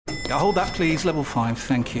Hold that, please. Level 5,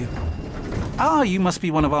 thank you. Ah, you must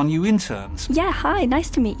be one of our new interns. Yeah, hi, nice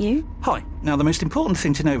to meet you. Hi. Now, the most important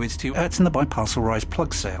thing to know is to Ertzen the Biparcel Rise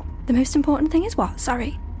plug sale. The most important thing is what?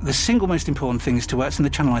 Sorry. The single most important thing is to Ertzen the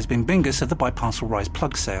Channelized Bing Bingus of the Biparcel Rise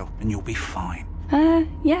plug sale, and you'll be fine.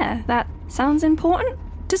 Yeah, that sounds important.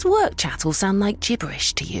 Does work chat all sound like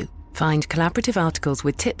gibberish to you? Find collaborative articles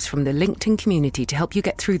with tips from the LinkedIn community to help you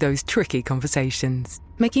get through those tricky conversations.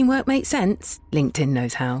 Making work make sense? LinkedIn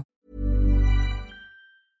knows how.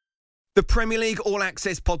 The Premier League All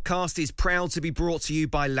Access podcast is proud to be brought to you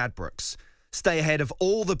by Ladbrokes. Stay ahead of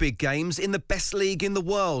all the big games in the best league in the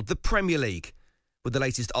world, the Premier League. With the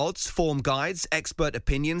latest odds, form guides, expert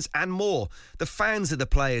opinions and more, the fans are the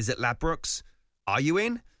players at Ladbrokes. Are you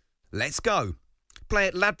in? Let's go. Play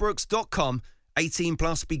at ladbrokes.com, 18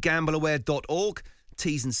 plus, begambleaware.org.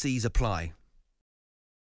 T's and C's apply.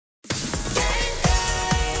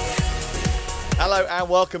 Hello and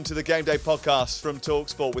welcome to the Game Day podcast from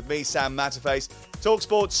TalkSport with me, Sam Matterface,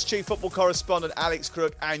 TalkSport's chief football correspondent Alex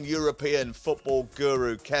Crook and European football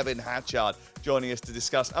guru Kevin Hatchard joining us to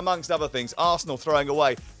discuss, amongst other things, Arsenal throwing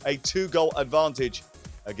away a 2-goal advantage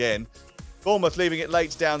again. Bournemouth leaving it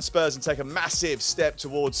late down Spurs and take a massive step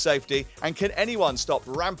towards safety. And can anyone stop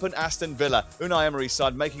rampant Aston Villa? Unai Emery's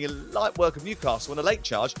side making a light work of Newcastle and a late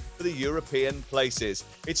charge for the European places.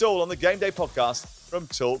 It's all on the Game Day podcast from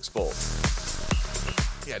TalkSport.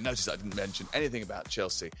 Yeah, notice I didn't mention anything about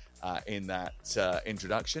Chelsea in that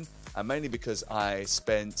introduction, mainly because I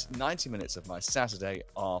spent 90 minutes of my Saturday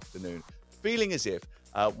afternoon feeling as if,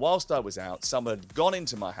 whilst I was out, someone had gone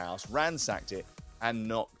into my house, ransacked it, and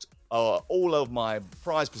knocked all of my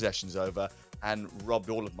prized possessions over and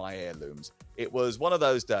robbed all of my heirlooms. It was one of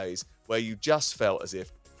those days where you just felt as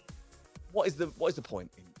if, what is the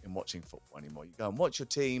point in watching football anymore? You go and watch your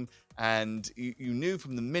team, and you knew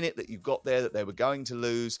from the minute that you got there that they were going to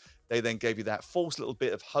lose. They then gave you that false little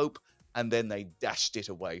bit of hope, and then they dashed it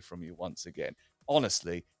away from you once again.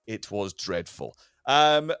 Honestly, it was dreadful.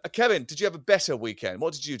 Kevin, did you have a better weekend?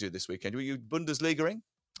 What did you do this weekend? Were you Bundesliga-ing?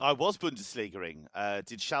 I was Bundesliga-ing.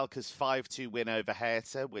 Did Schalke's 5-2 win over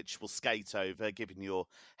Hertha, which will skate over, given your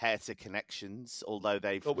Hertha connections, although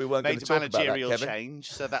they've made a managerial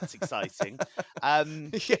change, so that's exciting.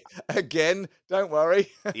 Yeah, again, don't worry.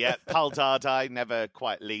 Yeah, Paul Dardai never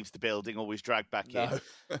quite leaves the building, always dragged back in.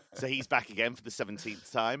 So he's back again for the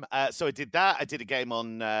 17th time. So I did that. I did a game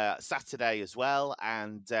on Saturday as well,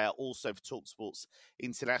 and also for TalkSport's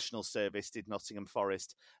international service, did Nottingham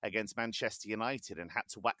Forest against Manchester United, and had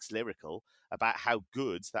to wax lyrical about how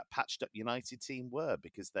good that patched up United team were,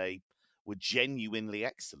 because they were genuinely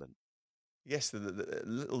excellent. Yes, the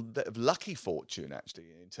little bit of lucky fortune, actually,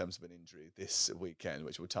 in terms of an injury this weekend,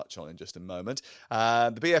 which we'll touch on in just a moment.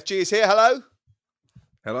 The BFG is here. Hello.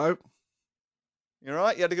 Hello. You all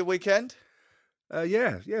right? You had a good weekend?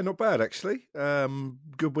 Yeah, not bad, actually.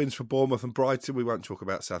 Good wins for Bournemouth and Brighton. We won't talk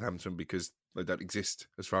about Southampton because they don't exist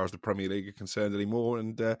as far as the Premier League are concerned anymore.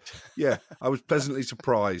 And yeah, I was pleasantly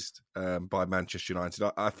surprised by Manchester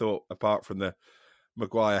United. I thought, apart from the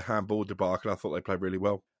Maguire handball debacle, I thought they played really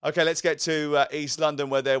well. OK, let's get to East London,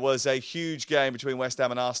 where there was a huge game between West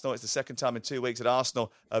Ham and Arsenal. It's the second time in 2 weeks that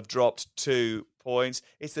Arsenal have dropped 2 points.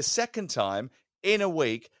 It's the second time in a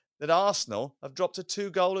week that Arsenal have dropped a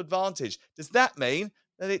 2-goal advantage. Does that mean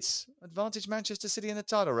that it's advantage Manchester City in the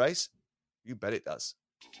title race? You bet it does.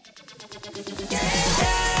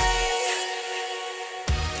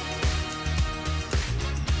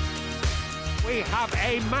 We have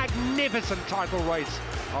a magnificent title race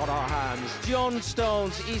on our hands. John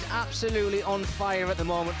Stones is absolutely on fire at the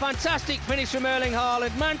moment. Fantastic finish from Erling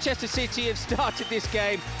Haaland. Manchester City have started this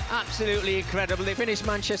game absolutely incredible. They finished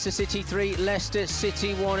Manchester City 3, Leicester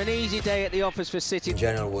City 1. An easy day at the office for City. In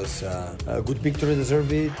general, was a good victory,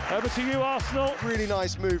 deserved it. Over to you, Arsenal. Really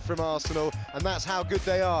nice move from Arsenal, and that's how good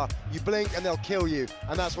they are. You blink and they'll kill you,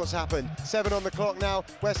 and that's what's happened. 7 on the clock now.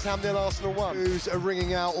 West Ham 0, Arsenal 1. News are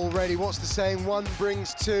ringing out already. What's the saying? 1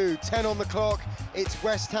 brings 2. 10 on the clock. It's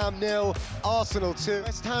West Ham 0, Arsenal 2.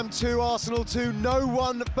 West Ham 2, Arsenal 2. No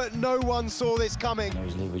one saw this coming.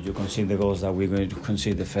 Obviously, but you concede the goals that we're going to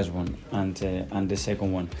concede the first one and the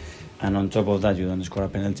second one. And on top of that, you don't score a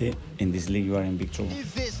penalty. In this league, you are in big trouble.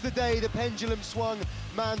 Is this the day the pendulum swung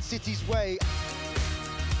Man City's way?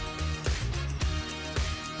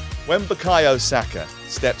 When Bukayo Saka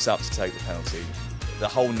steps up to take the penalty, the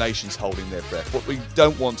whole nation's holding their breath. What we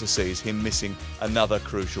don't want to see is him missing another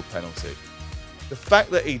crucial penalty. The fact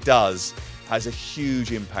that he does has a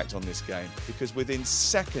huge impact on this game, because within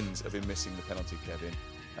seconds of him missing the penalty, Kevin,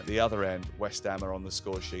 at the other end, West Ham are on the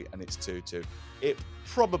score sheet and it's 2-2. It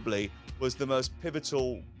probably was the most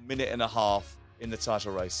pivotal minute and a half in the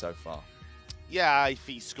title race so far. Yeah, if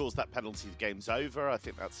he scores that penalty, the game's over. I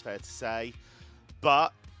think that's fair to say.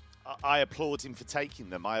 But I applaud him for taking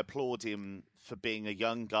them. I applaud him for being a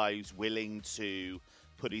young guy who's willing to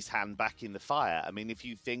put his hand back in the fire. I mean, if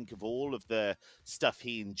you think of all of the stuff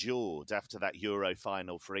he endured after that Euro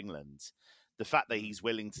final for England, the fact that he's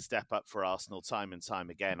willing to step up for Arsenal time and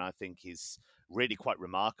time again, I think is really quite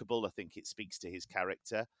remarkable. I think it speaks to his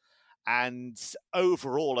character. And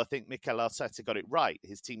overall, I think Mikel Arteta got it right.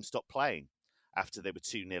 His team stopped playing after they were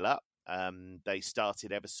 2-0 up. They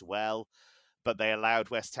started ever so well, but they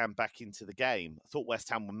allowed West Ham back into the game. I thought West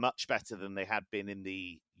Ham were much better than they had been in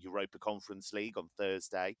the Europa Conference League on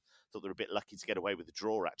Thursday. I thought they were a bit lucky to get away with a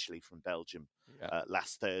draw, actually, from Belgium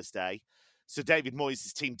last Thursday. So David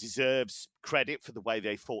Moyes' team deserves credit for the way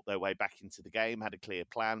they fought their way back into the game, had a clear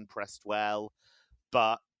plan, pressed well.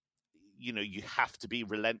 But, you know, you have to be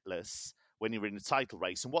relentless when you're in a title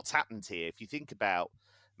race. And what's happened here, if you think about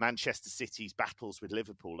Manchester City's battles with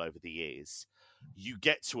Liverpool over the years, you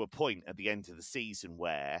get to a point at the end of the season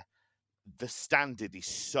where the standard is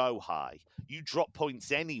so high. You drop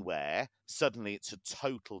points anywhere, suddenly it's a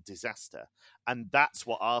total disaster. And that's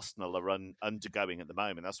what Arsenal are undergoing at the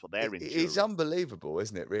moment. That's what they're enduring. It's unbelievable,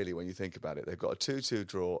 isn't it, really, when you think about it? They've got a 2-2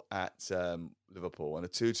 draw at Liverpool and a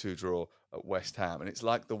 2-2 draw at West Ham. And it's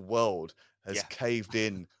like the world has caved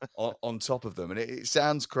in on top of them. And it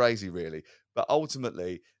sounds crazy, really. But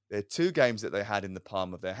ultimately, they're two games that they had in the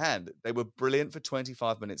palm of their hand. They were brilliant for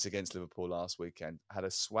 25 minutes against Liverpool last weekend, had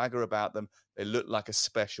a swagger about them. They looked like a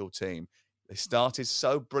special team. They started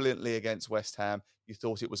so brilliantly against West Ham, you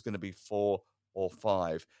thought it was going to be 4 or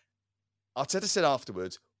 5. Arteta said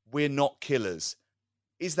afterwards, we're not killers.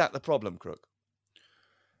 Is that the problem, Crook?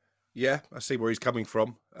 Yeah, I see where he's coming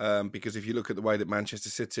from. Because if you look at the way that Manchester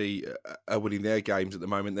City are winning their games at the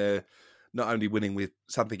moment, they're not only winning with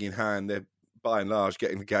something in hand, they're by and large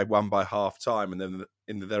getting the game won by half time and then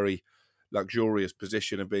in the very luxurious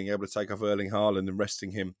position of being able to take off Erling Haaland and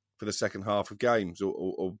resting him for the second half of games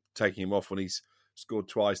or taking him off when he's scored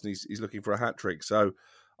twice and he's looking for a hat-trick. So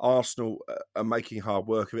Arsenal are making hard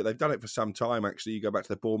work of it. They've done it for some time, actually. You go back to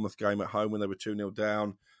the Bournemouth game at home when they were 2-0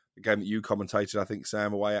 down, the game that you commentated, I think,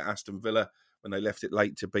 Sam, away at Aston Villa when they left it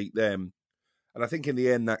late to beat them. And I think in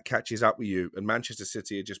the end that catches up with you. And Manchester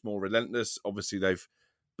City are just more relentless. Obviously, they've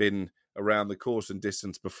been around the course and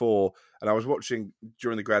distance before. And I was watching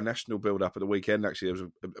during the Grand National build-up at the weekend, actually, there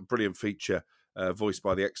was a brilliant feature voiced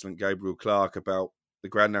by the excellent Gabriel Clark about the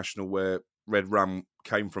Grand National where Red Rum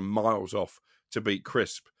came from miles off to beat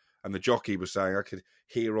Crisp. And the jockey was saying, I could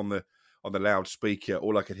hear on the loudspeaker,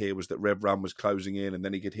 all I could hear was that Red Rum was closing in, and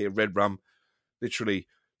then he could hear Red Rum literally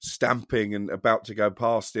stamping and about to go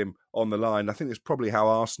past him on the line. I think that's probably how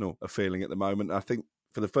Arsenal are feeling at the moment. I think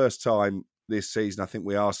for the first time this season, I think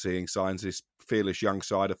we are seeing signs of this fearless young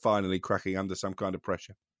side are finally cracking under some kind of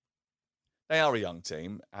pressure. They are a young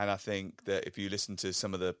team, and I think that if you listen to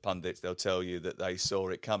some of the pundits, they'll tell you that they saw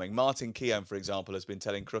it coming. Martin Keown, for example, has been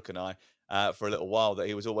telling Crook and I for a little while that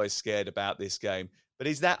he was always scared about this game. But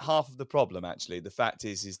is that half of the problem, actually? The fact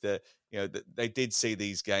is that, you know, that they did see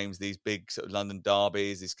these games, these big sort of London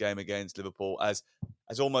derbies, this game against Liverpool, as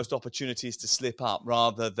almost opportunities to slip up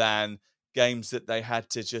rather than games that they had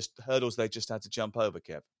to hurdles they just had to jump over,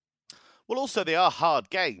 Kev. Well, also, they are hard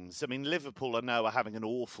games. I mean, Liverpool, I know, are having an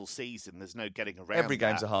awful season. There's no getting around Every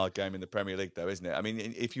game's a hard game in the Premier League, though, isn't it? I mean,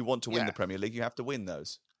 if you want to win the Premier League, you have to win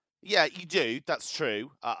those. Yeah, you do. That's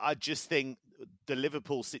true. I just think the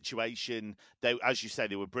Liverpool situation, they, as you say,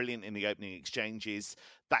 they were brilliant in the opening exchanges.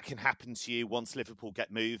 That can happen to you once Liverpool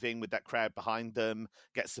get moving with that crowd behind them,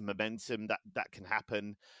 get some momentum. That can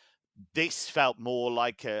happen. This felt more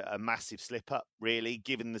like a massive slip-up, really,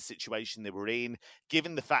 given the situation they were in,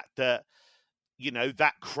 given the fact that, you know,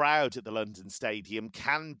 that crowd at the London Stadium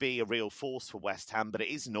can be a real force for West Ham, but it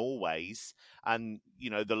isn't always. And, you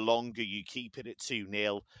know, the longer you keep it at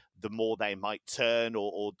 2-0, the more they might turn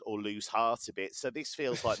or lose heart a bit. So this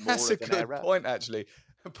feels like more of an error. That's a good point, actually.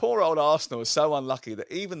 Poor old Arsenal was so unlucky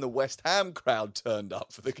that even the West Ham crowd turned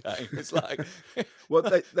up for the game. It's like, well,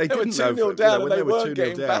 they they were didn't 2-0 down, when and they were weren't 2-0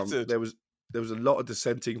 getting down. battered. There was a lot of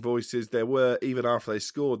dissenting voices. There were, even after they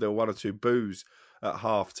scored, there were one or two boos at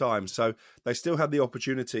half time. So they still had the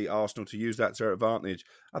opportunity, Arsenal, to use that to their advantage.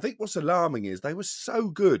 I think what's alarming is they were so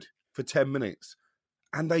good for 10 minutes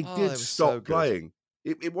and they did stop playing.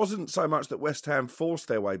 It wasn't so much that West Ham forced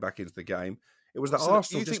their way back into the game. It was that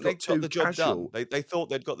Arsenal just got too casual. They thought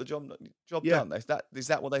they'd got the job done. Is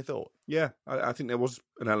that what they thought? Yeah, I think there was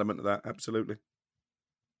an element of that, absolutely.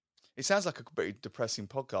 It sounds like a pretty depressing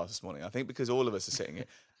podcast this morning, I think, because all of us are sitting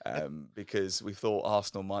here because we thought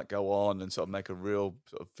Arsenal might go on and sort of make a real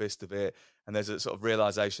sort of fist of it. and there's a sort of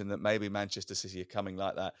realisation that maybe Manchester City are coming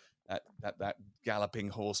like that galloping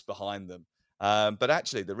horse behind them. But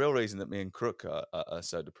actually, the real reason that me and Crook are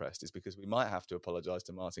so depressed is because we might have to apologise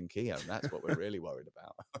to Martin Keown. That's what we're really worried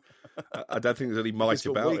about. I don't think there's any might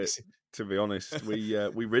about it, to be honest. We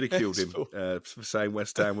ridiculed him for saying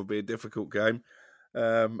West Ham would be a difficult game.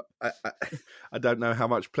 I don't know how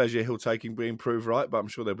much pleasure he'll take in being proved right, but I'm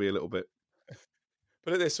sure there'll be a little bit.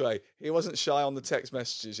 Put it this way, he wasn't shy on the text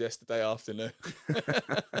messages yesterday afternoon.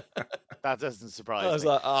 That doesn't surprise me. I was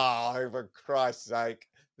like, for Christ's sake,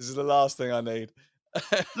 this is the last thing I need.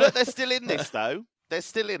 Look, they're still in this, though. They're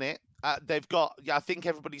still in it. They've got, I think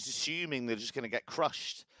everybody's assuming they're just going to get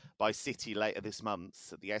crushed by City later this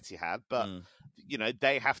month at the Etihad. But,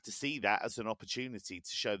 they have to see that as an opportunity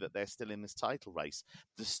to show that they're still in this title race.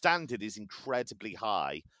 The standard is incredibly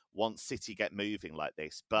high once City get moving like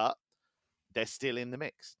this. But they're still in the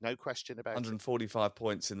mix. No question about 145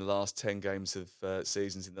 points in the last 10 games of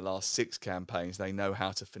seasons in the last 6 campaigns. They know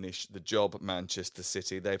how to finish the job, Manchester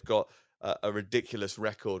City. They've got a ridiculous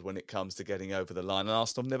record when it comes to getting over the line. And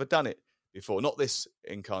Arsenal have never done it before. Not this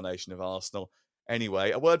incarnation of Arsenal.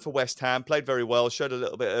 Anyway, a word for West Ham. Played very well. Showed a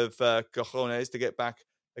little bit of cojones to get back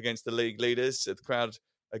against the league leaders. The crowd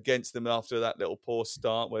against them after that little poor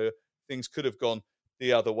start where things could have gone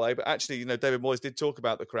the other way. But actually, David Moyes did talk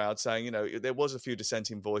about the crowd, saying, there was a few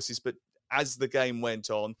dissenting voices, but as the game went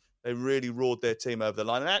on, they really roared their team over the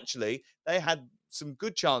line. And actually, they had some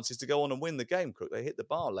good chances to go on and win the game, Crook. They hit the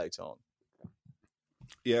bar late on.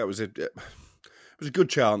 Yeah, it was a good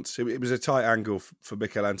chance. It was a tight angle for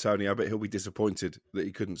Mikel Antonio, but he'll be disappointed that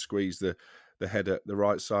he couldn't squeeze the head at the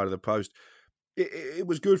right side of the post. It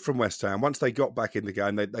was good from West Ham. Once they got back in the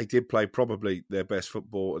game, they did play probably their best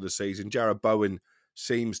football of the season. Jarrod Bowen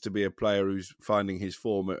seems to be a player who's finding his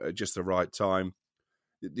form at just the right time.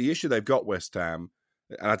 The issue they've got, West Ham,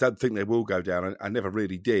 and I don't think they will go down, and I never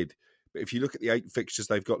really did, but if you look at the 8 fixtures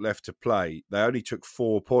they've got left to play, they only took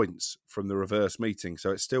 4 points from the reverse meeting,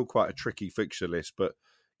 so it's still quite a tricky fixture list, but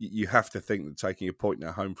you have to think that taking a point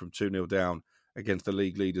at home from 2-0 down against the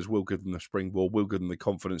league leaders will give them the springboard, will give them the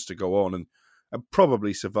confidence to go on and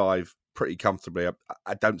probably survive pretty comfortably.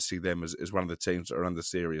 I don't see them as one of the teams that are under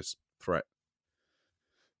serious threat.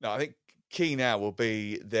 No, I think key now will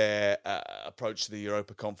be their approach to the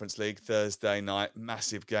Europa Conference League Thursday night.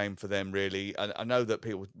 Massive game for them, really. I know that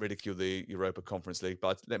people ridicule the Europa Conference League,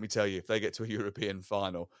 but let me tell you, if they get to a European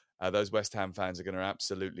final, those West Ham fans are going to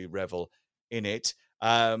absolutely revel in it.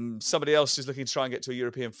 Somebody else is looking to try and get to a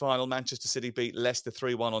European final. Manchester City beat Leicester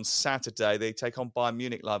 3-1 on Saturday. They take on Bayern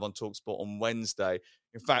Munich live on TalkSport on Wednesday.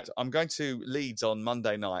 In fact, I'm going to Leeds on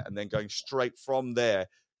Monday night and then going straight from there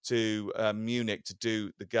to Munich to do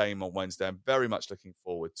the game on Wednesday. I'm very much looking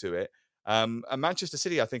forward to it. And Manchester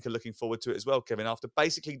City, I think, are looking forward to it as well, Kevin, after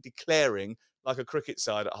basically declaring like a cricket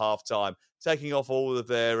side at half-time, taking off all of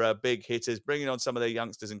their big hitters, bringing on some of their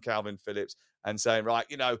youngsters and Calvin Phillips and saying, right,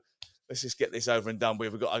 let's just get this over and done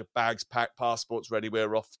with. We've got our bags packed, passports ready.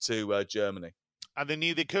 We're off to Germany. And they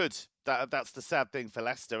knew they could. That's the sad thing for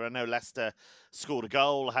Leicester. I know Leicester scored a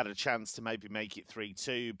goal, had a chance to maybe make it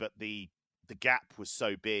 3-2, but the gap was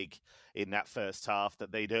so big in that first half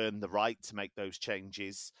that they'd earned the right to make those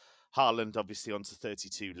changes. Haaland obviously onto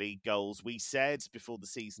 32 league goals. We said before the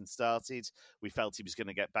season started, we felt he was going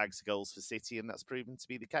to get bags of goals for City, and that's proven to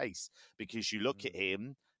be the case. Because you look at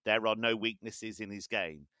him, there are no weaknesses in his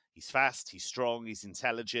game. He's fast, he's strong, he's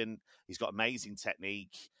intelligent, he's got amazing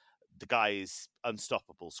technique. The guy is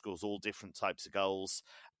unstoppable, scores all different types of goals.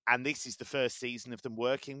 And this is the first season of them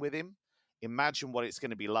working with him. Imagine what it's going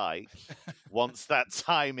to be like once that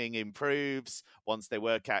timing improves, once they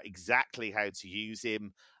work out exactly how to use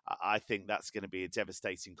him. I think that's going to be a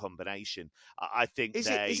devastating combination. I think is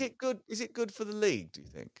it good? Is it good for the league, do you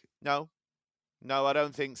think? No, I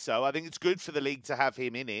don't think so. I think it's good for the league to have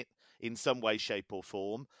him in it in some way, shape or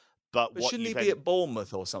form. But shouldn't he be at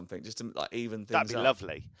Bournemouth or something, just to even things That'd be up?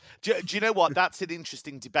 Lovely. Do you know what? That's an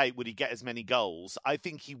interesting debate. Would he get as many goals? I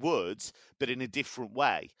think he would, but in a different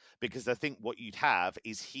way. Because I think what you'd have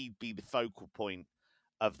is he'd be the focal point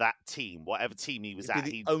of that team, whatever team he was He'd at.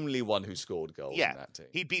 be the only one who scored goals in that team.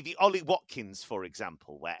 He'd be the Ollie Watkins, for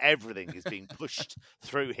example, where everything is being pushed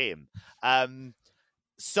through him.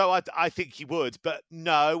 So I think he would, but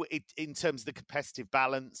no, in terms of the competitive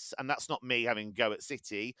balance, and that's not me having a go at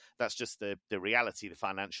City, that's just the reality, the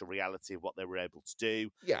financial reality of what they were able to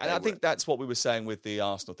do. Yeah, and I think that's what we were saying with the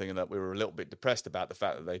Arsenal thing, and that we were a little bit depressed about the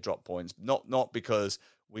fact that they dropped points, not because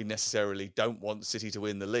we necessarily don't want City to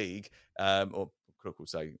win the league, or Crook will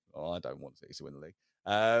say, I don't want City to win the league.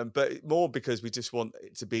 But more because we just want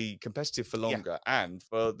it to be competitive for longer and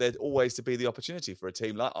for there always to be the opportunity for a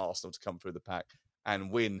team like Arsenal to come through the pack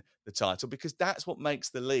and win the title, because that's what makes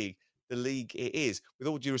the league it is. With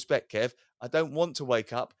all due respect, Kev, I don't want to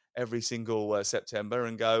wake up every single September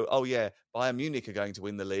and go, oh yeah, Bayern Munich are going to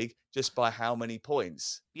win the league just by how many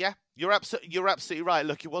points. Yeah, you're absolutely right.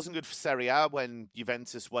 Look, it wasn't good for Serie A when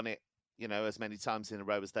Juventus won it, as many times in a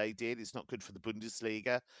row as they did. It's not good for the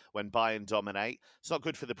Bundesliga when Bayern dominate. It's not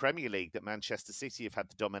good for the Premier League that Manchester City have had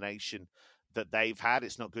the domination that they've had.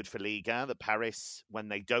 It's not good for Liga that Paris, when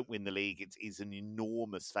they don't win the league, it is an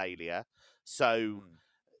enormous failure. So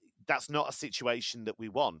that's not a situation that we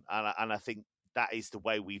want. And I think that is the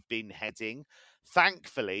way we've been heading.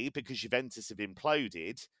 Thankfully, because Juventus have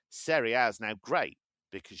imploded, Serie A is now great.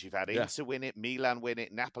 Because you've had Inter win it, Milan win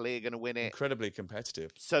it, Napoli are going to win it. Incredibly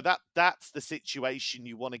competitive. So that's the situation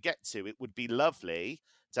you want to get to. It would be lovely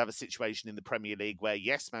to have a situation in the Premier League where,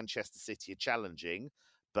 yes, Manchester City are challenging,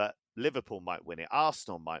 but Liverpool might win it,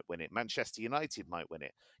 Arsenal might win it, Manchester United might win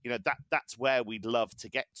it. That's where we'd love to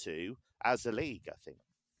get to as a league, I think.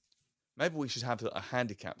 Maybe we should have a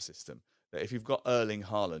handicap system. That if you've got Erling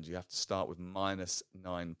Haaland, you have to start with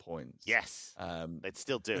 -9 points. Yes. They'd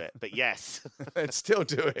still do it, but yes. They'd still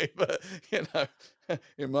do it, but,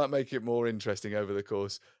 it might make it more interesting over the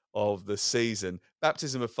course of the season.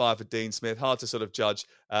 Baptism of fire for Dean Smith. Hard to sort of judge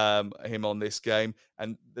him on this game.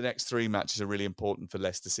 And the next 3 matches are really important for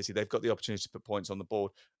Leicester City. They've got the opportunity to put points on the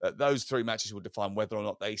board. Those 3 matches will define whether or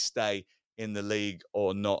not they stay in the league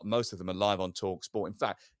or not. Most of them are live on TalkSport. In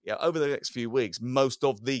fact, over the next few weeks, most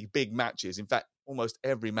of the big matches, in fact, almost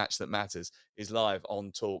every match that matters is live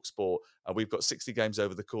on TalkSport. We've got 60 games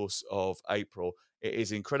over the course of April. It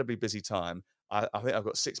is an incredibly busy time. I think I've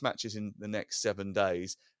got 6 matches in the next 7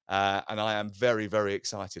 days, and I am very, very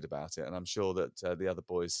excited about it, and I'm sure that the other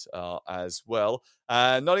boys are as well.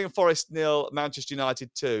 Nottingham Forest 0, Manchester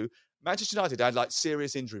United 2. Manchester United had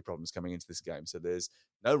serious injury problems coming into this game. So there's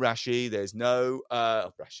no Rashi, there's no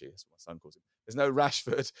Rashi, that's what my son calls him. There's no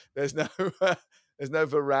Rashford, there's no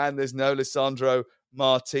Varane, there's no Lisandro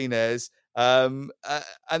Martinez. And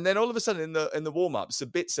then all of a sudden in the warm-up,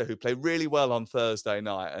 Sabitzer, who played really well on Thursday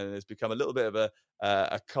night and has become a little bit of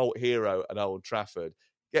a cult hero at Old Trafford,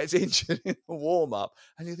 gets injured in the warm-up,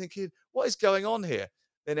 and you're thinking, what is going on here?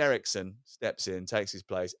 Then Eriksen steps in, takes his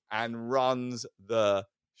place, and runs the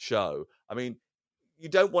show. I mean, you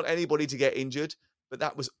don't want anybody to get injured, but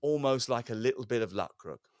that was almost like a little bit of luck,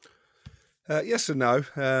 Crook. Yes and no.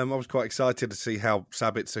 I was quite excited to see how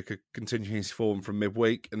Sabitzer could continue his form from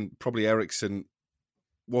midweek, and probably Eriksen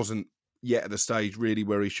wasn't yet at the stage really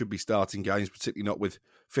where he should be starting games, particularly not with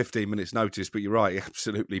 15 minutes notice. But you're right, he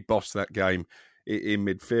absolutely bossed that game in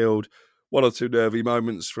midfield. 1 or 2 nervy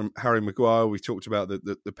moments from Harry Maguire. We talked about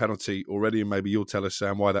the penalty already, and maybe you'll tell us,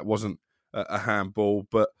 Sam, why that wasn't a handball.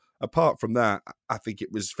 But apart from that, I think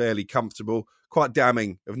it was fairly comfortable. Quite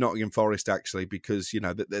damning of Nottingham Forest, actually, because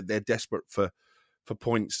they're desperate for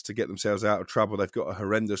points to get themselves out of trouble. They've got a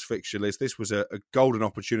horrendous fixture list. This was a golden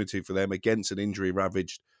opportunity for them against an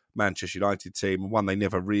injury-ravaged Manchester United team, and one they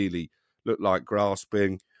never really looked like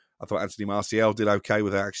grasping. I thought Anthony Martial did okay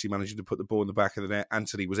without actually managing to put the ball in the back of the net.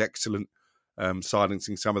 Anthony was excellent,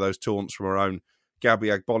 silencing some of those taunts from our own Gabby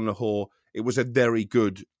Agbonlahor. It was a very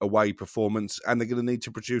good away performance, and they're going to need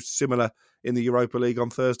to produce similar in the Europa League on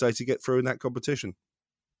Thursday to get through in that competition.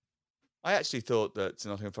 I actually thought that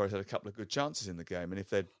Nottingham Forest had a couple of good chances in the game, and if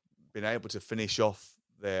they'd been able to finish off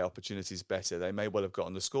their opportunities better, they may well have got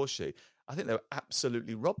on the score sheet. I think they were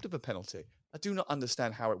absolutely robbed of a penalty. I do not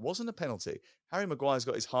understand how it wasn't a penalty. Harry Maguire's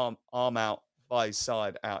got his arm out by his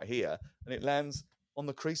side out here, and it lands on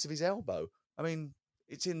the crease of his elbow. I mean,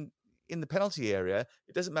 it's in the penalty area.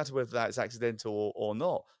 It doesn't matter whether that's accidental or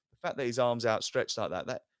not. The fact that his arm's outstretched like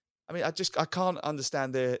that I mean, I can't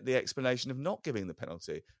understand the explanation of not giving the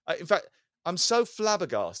penalty. In fact, I'm so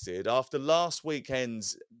flabbergasted after last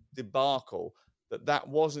weekend's debacle that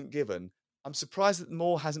wasn't given. I'm surprised that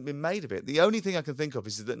more hasn't been made of it. The only thing I can think of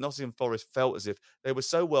is that Nottingham Forest felt as if they were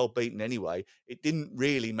so well beaten anyway, it didn't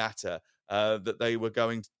really matter that they were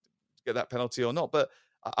going to get that penalty or not. But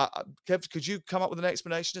Kev, could you come up with an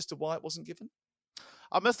explanation as to why it wasn't given?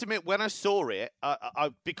 I must admit, when I saw it,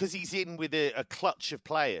 because he's in with a clutch of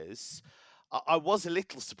players, I was a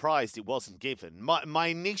little surprised it wasn't given. My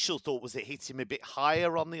initial thought was it hit him a bit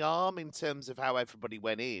higher on the arm in terms of how everybody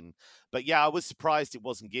went in. But yeah, I was surprised it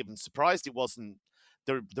wasn't given. Surprised it wasn't.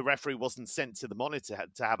 The referee wasn't sent to the monitor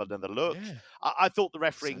to have another look. Yeah. I thought the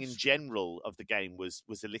refereeing in general of the game was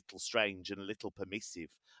a little strange and a little permissive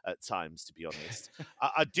at times, to be honest.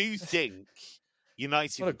 I do think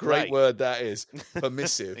United... What a great word that is,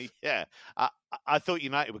 permissive. Yeah. I thought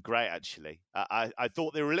United were great, actually. I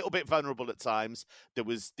thought they were a little bit vulnerable at times. There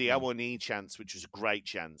was the Awoniyi chance, which was a great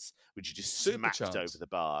chance, which you just smacked over the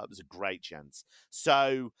bar. It was a great chance.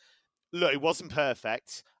 So, look, it wasn't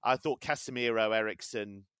perfect. I thought Casemiro,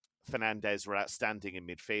 Eriksen, Fernandes were outstanding in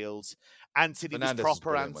midfield. Antony was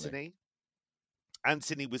proper Antony.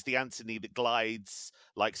 Anthony was the Anthony that glides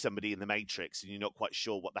like somebody in the Matrix and you're not quite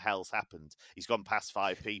sure what the hell's happened. He's gone past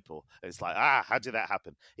 5 people. And it's like, how did that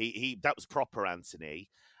happen? That was proper Anthony.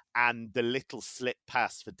 And the little slip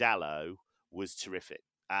pass for Dalot was terrific.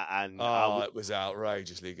 It was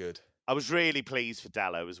outrageously good. I was really pleased for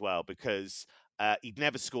Dalot as well because he'd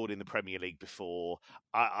never scored in the Premier League before.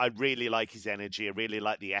 I really like his energy. I really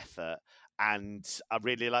like the effort. And I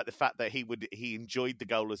really like the fact that he enjoyed the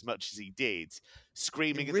goal as much as he did,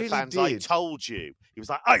 screaming at the fans, I told you. He was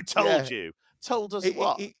like, I told you. Told us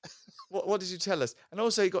what? What did you tell us? And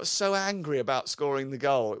also he got so angry about scoring the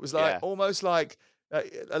goal. It was like almost like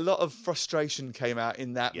a lot of frustration came out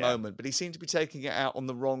in that moment, but he seemed to be taking it out on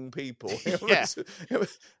the wrong people. It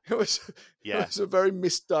was a very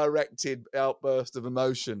misdirected outburst of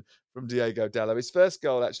emotion from Diego Dalot. His first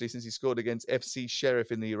goal, actually, since he scored against FC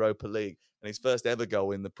Sheriff in the Europa League, and his first ever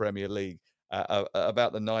goal in the Premier League,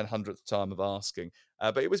 about the 900th time of asking.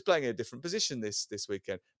 But he was playing in a different position this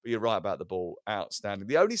weekend. But you're right about the ball. Outstanding.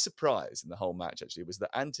 The only surprise in the whole match, actually, was that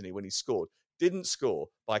Antony, when he scored, didn't score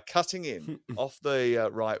by cutting in off the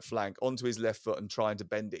right flank onto his left foot and trying to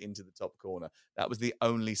bend it into the top corner. That was the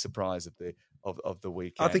only surprise of the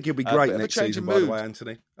weekend. I think he'll be great next season, by the way,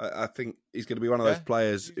 Anthony. I think he's going to be one of those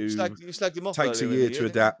players who takes a year to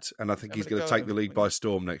adapt, and I think he's going to take the league by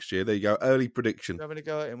storm next year. There you go. Early prediction. You're having a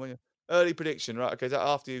go at him, weren't you? Early prediction, right? Okay,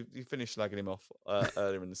 after you finish slagging him off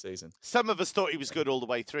earlier in the season. Some of us thought he was good all the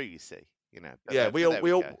way through, you see. Yeah, we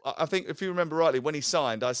all. I think if you remember rightly, when he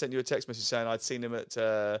signed, I sent you a text message saying I'd seen him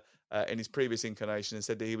in his previous incarnation and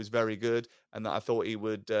said that he was very good and that I thought he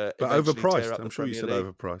would. But overpriced. I'm sure you said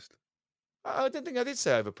overpriced. I don't think I did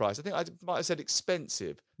say overpriced. I think I might have said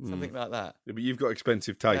expensive, something like that. Yeah, but you've got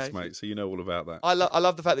expensive taste, mate, so you know all about that. I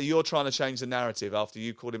love the fact that you're trying to change the narrative after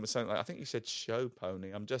you called him something like, I think you said show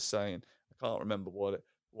pony. I'm just saying, I can't remember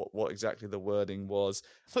what exactly the wording was.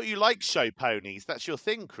 I thought you liked show ponies. That's your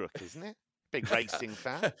thing, Crook, isn't it? Big racing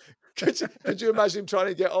fan. Could you imagine him trying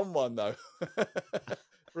to get on one, though?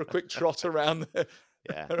 For a quick trot around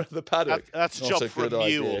the paddock. That's a job for a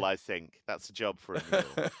mule, I think. That's a job for a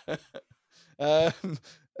mule.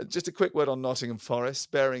 Just a quick word on Nottingham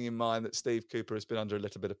Forest, bearing in mind that Steve Cooper has been under a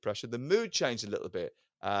little bit of pressure. The mood changed a little bit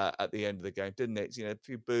at the end of the game, didn't it? A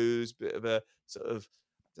few boos, bit of a sort of,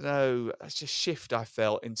 I don't know, it's just shift I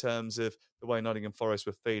felt in terms of the way Nottingham Forest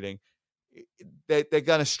were feeling. They're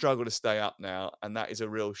going to struggle to stay up now, and that is a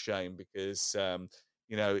real shame because,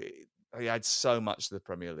 they had so much to the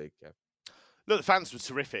Premier League, Kev. Look, the fans were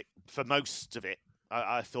terrific for most of it.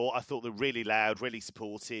 I thought they're really loud, really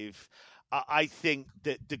supportive. I think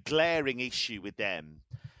that the glaring issue with them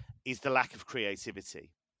is the lack of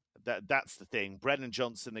creativity. That's the thing. Brennan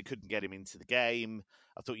Johnson, they couldn't get him into the game.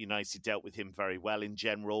 I thought United dealt with him very well in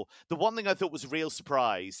general. The one thing I thought was a real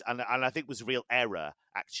surprise, and I think was a real error,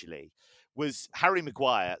 actually, was Harry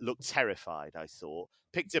Maguire looked terrified, I thought.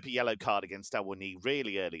 Picked up a yellow card against Awoniyi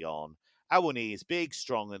really early on. Awoniyi is big,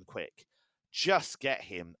 strong and quick. Just get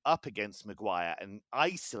him up against Maguire and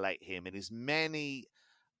isolate him in as many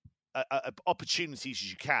opportunities as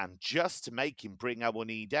you can just to make him bring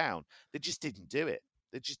Awoniyi down. They just didn't do it.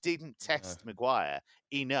 They just didn't test Maguire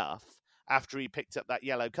enough after he picked up that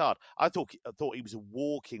yellow card. I thought he was a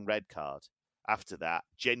walking red card after that,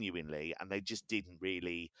 genuinely, and they just didn't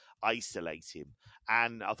really isolate him.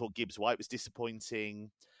 And I thought Gibbs-White was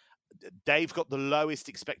disappointing. They've got the lowest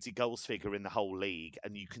expected goals figure in the whole league,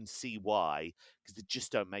 and you can see why, because they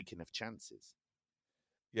just don't make enough chances.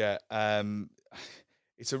 Yeah,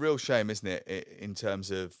 it's a real shame, isn't it, in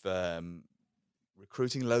terms of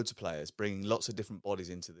recruiting loads of players, bringing lots of different bodies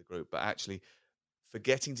into the group, but actually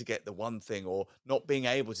forgetting to get the one thing or not being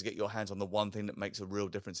able to get your hands on the one thing that makes a real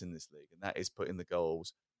difference in this league, and that is putting the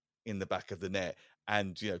goals in the back of the net.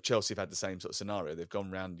 And, Chelsea have had the same sort of scenario. They've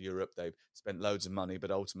gone around Europe, they've spent loads of money,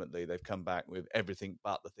 but ultimately they've come back with everything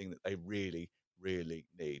but the thing that they really, really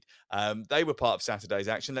need. They were part of Saturday's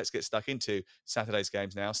action. Let's get stuck into Saturday's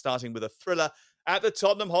games now, starting with a thriller at the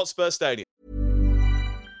Tottenham Hotspur Stadium.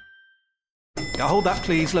 Hold that,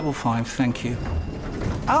 please. Level 5, thank you.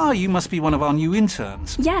 You must be one of our new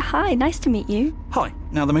interns. Yeah, hi, nice to meet you. Hi.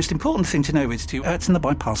 Now, the most important thing to know is to in the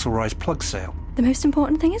Biparcel Rise plug sale. The most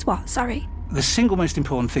important thing is what? Sorry. The single most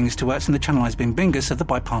important thing is to in the Channelized Bing Bingus of the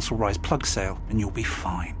Biparcel Rise plug sale, and you'll be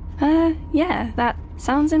fine. Yeah, that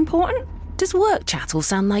sounds important Does work chat all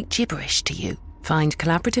sound like gibberish to you? Find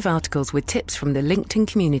collaborative articles with tips from the LinkedIn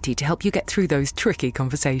community to help you get through those tricky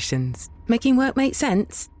conversations. Making work make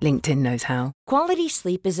sense? LinkedIn knows how. Quality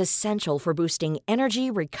sleep is essential for boosting energy,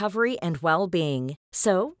 recovery, and well-being.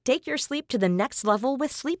 So, take your sleep to the next level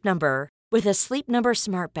with Sleep Number. With a Sleep Number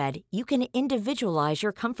smart bed, you can individualize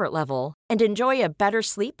your comfort level and enjoy a better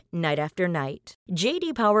sleep night after night.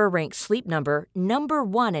 J.D. Power ranks Sleep Number number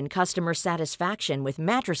 1 in customer satisfaction with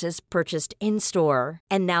mattresses purchased in-store.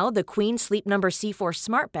 And now the Queen Sleep Number C4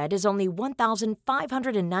 smart bed is only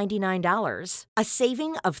 $1,599, a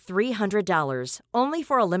saving of $300, only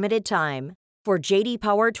for a limited time. For J.D.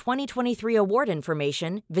 Power 2023 award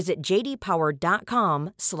information, visit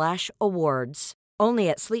jdpower.com/awards. Only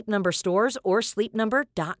at Sleep Number stores or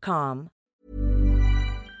sleepnumber.com.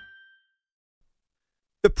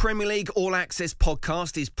 The Premier League All Access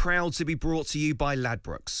podcast is proud to be brought to you by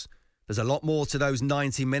Ladbrokes. There's a lot more to those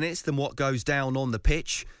 90 minutes than what goes down on the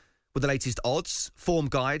pitch. With the latest odds, form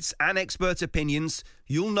guides and expert opinions,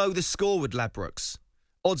 you'll know the score with Ladbrokes.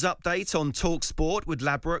 Odds update on TalkSport with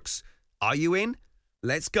Ladbrokes. Are you in?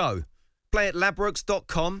 Let's go. Play at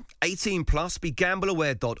ladbrokes.com, 18 plus,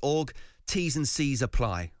 begambleaware.org. T's and C's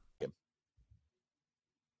apply.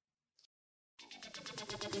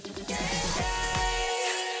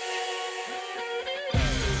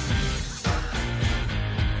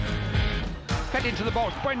 Head into the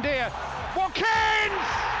box, Buendia. Watkins!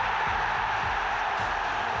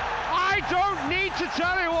 I don't need to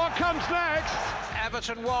tell you what comes next.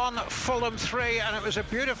 Everton 1, Fulham 3, and it was a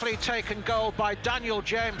beautifully taken goal by Daniel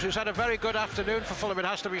James, who's had a very good afternoon for Fulham, it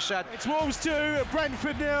has to be said. It's Wolves 2,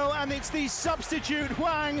 Brentford 0, and it's the substitute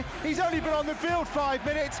Hwang. He's only been on the field 5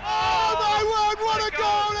 minutes. Oh my word, what a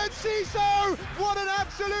goal! And Cissé, what an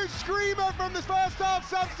absolute screamer from the first half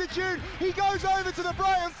substitute. He goes over to the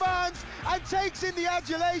Brighton fans and takes in the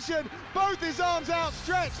adulation, both his arms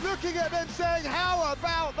outstretched, looking at them saying, how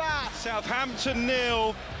about that? Southampton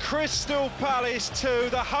 0, Crystal Palace 2,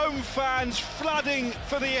 the home fans flooding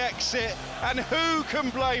for the exit, and who can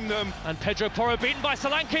blame them? And Pedro Porro beaten by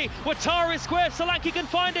Solanke. Ouattara is square, Solanke can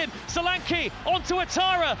find him. Solanke onto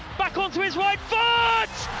Ouattara, back onto his right foot!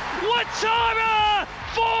 Ouattara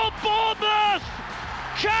for Bournemouth!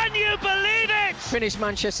 Can you believe it? Finished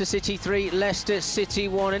Manchester City 3, Leicester City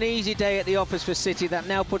 1. An easy day at the office for City. That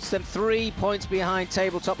now puts them 3 points behind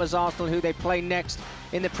tabletoppers Arsenal, who they play next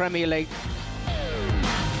in the Premier League.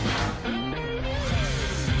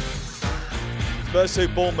 Spurs 2,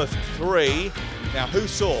 Bournemouth 3. Now, who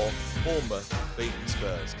saw Bournemouth beating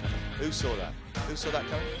Spurs coming? Who saw that? Who saw that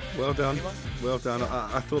coming? Well done. Anyone? Well done.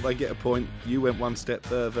 I thought they'd get a point. You went one step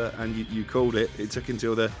further and you called it. It took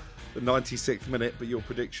until the 96th minute, but your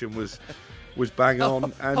prediction was bang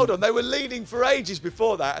on. And hold on, they were leading for ages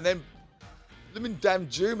before that, and then damn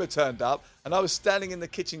Juma turned up, and I was standing in the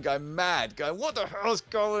kitchen going mad, going, what the hell's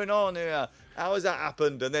going on here? How has that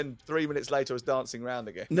happened? And then 3 minutes later, I was dancing around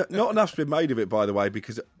again. No, not enough's been made of it, by the way,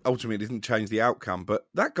 because ultimately it didn't change the outcome. But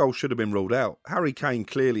that goal should have been ruled out. Harry Kane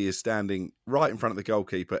clearly is standing right in front of the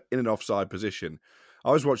goalkeeper in an offside position.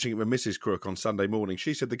 I was watching it with Mrs. Crook on Sunday morning.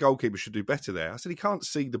 She said the goalkeeper should do better there. I said he can't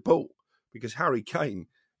see the ball because Harry Kane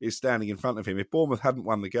is standing in front of him. If Bournemouth hadn't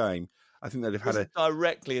won the game, I think they'd have had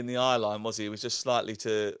directly in the eye line, was he? It was just slightly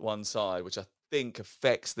to one side, which I think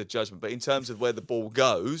affects the judgment. But in terms of where the ball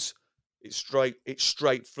goes, it's straight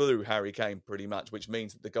through Harry Kane pretty much, which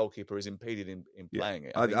means that the goalkeeper is impeded in playing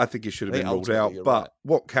it. I think it should have been ruled out. But right.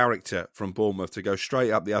 What character from Bournemouth to go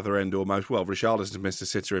straight up the other end almost? Well, Richarlison missed a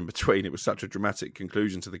sitter in between. It was such a dramatic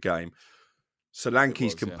conclusion to the game.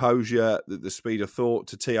 Solanke's composure, the speed of thought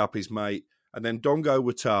to tee up his mate. And then Dongo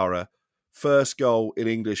Ouattara, first goal in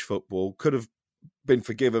English football, could have been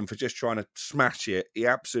forgiven for just trying to smash it. He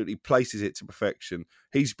absolutely places it to perfection.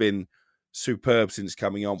 He's been superb since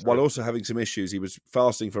coming on, while also having some issues. He was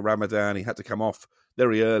fasting for Ramadan. He had to come off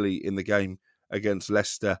very early in the game against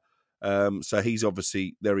Leicester. So he's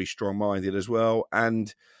obviously very strong-minded as well.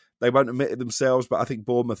 And they won't admit it themselves, but I think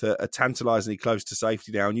Bournemouth are tantalisingly close to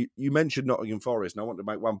safety now. And you mentioned Nottingham Forest, and I want to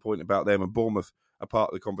make one point about them, and Bournemouth are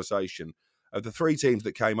part of the conversation. Of the three teams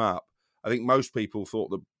that came up, I think most people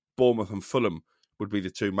thought that Bournemouth and Fulham would be the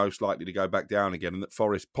two most likely to go back down again, and that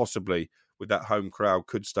Forest possibly, with that home crowd,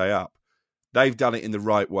 could stay up. They've done it in the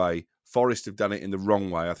right way. Forest have done it in the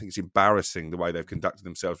wrong way. I think it's embarrassing the way they've conducted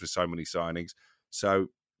themselves with so many signings. So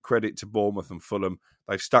credit to Bournemouth and Fulham.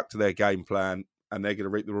 They've stuck to their game plan and they're going to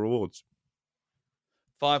reap the rewards.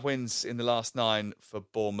 5 wins in the last 9 for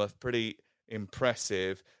Bournemouth. Pretty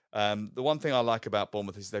impressive. The one thing I like about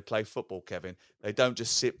Bournemouth is they play football, Kevin. They don't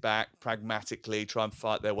just sit back pragmatically, try and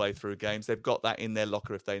fight their way through games. They've got that in their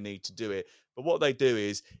locker if they need to do it. But what they do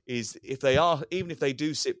is if they are, even if they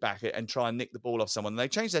do sit back and try and nick the ball off someone, they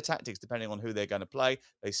change their tactics depending on who they're going to play.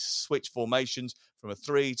 They switch formations from a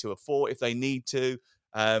 3 to a 4 if they need to.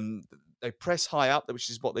 They press high up,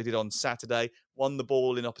 which is what they did on Saturday, won the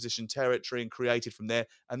ball in opposition territory and created from there.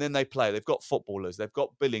 And then they play. They've got footballers. They've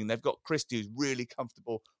got Billing. They've got Christie, who's really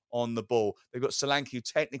comfortable on the ball. They've got Solanke, who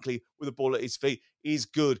technically, with the ball at his feet, is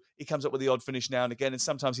good. He comes up with the odd finish now and again, and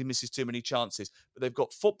sometimes he misses too many chances. But they've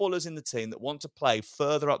got footballers in the team that want to play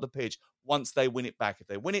further up the pitch once they win it back. If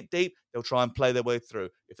they win it deep, they'll try and play their way through.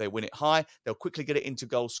 If they win it high, they'll quickly get it into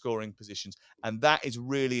goal-scoring positions. And that is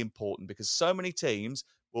really important because so many teams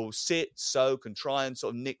will sit, soak, and try and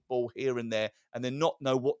sort of nick ball here and there and then not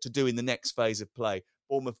know what to do in the next phase of play.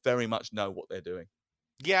 Bournemouth very much know what they're doing.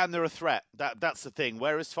 Yeah, and they're a threat. That's the thing.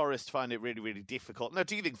 Whereas Forest find it really, really difficult. Now,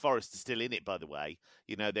 do you think Forest are still in it, by the way?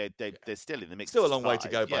 You know, they're still in the mix. Still a long way to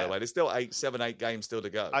go, by the way. There's still 7-8 games still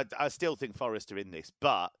to go. I still think Forest are in this,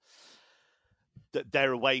 but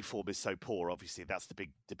their away form is so poor. Obviously, that's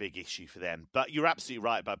the big issue for them. But you're absolutely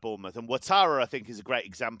right about Bournemouth. And Ouattara, I think, is a great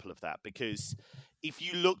example of that because if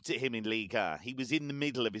you looked at him in Ligue 1, he was in the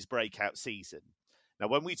middle of his breakout season. Now,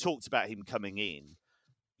 when we talked about him coming in,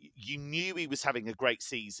 you knew he was having a great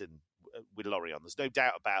season with Lorient. There's no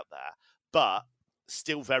doubt about that. But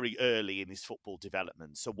still very early in his football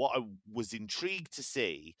development. So what I was intrigued to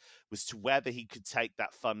see was to whether he could take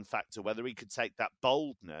that fun factor, whether he could take that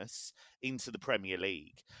boldness into the Premier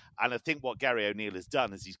League. And I think what Gary O'Neill has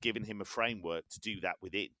done is he's given him a framework to do that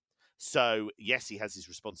within. So, yes, he has his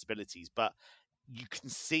responsibilities, but you can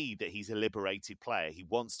see that he's a liberated player. He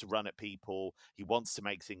wants to run at people. He wants to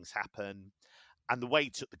make things happen. And the way he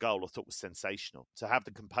took the goal, I thought, was sensational. To have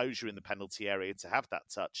the composure in the penalty area, to have that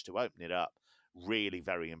touch, to open it up, really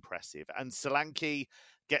very impressive. And Solanke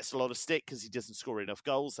gets a lot of stick because he doesn't score enough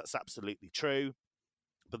goals. That's absolutely true.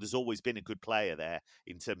 But there's always been a good player there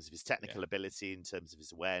in terms of his technical ability, in terms of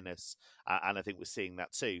his awareness. And I think we're seeing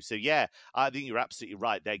that too. So, yeah, I think you're absolutely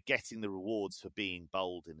right. They're getting the rewards for being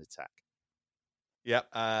bold in attack. Yep.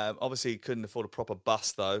 Obviously, couldn't afford a proper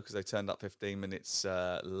bus, though, because they turned up 15 minutes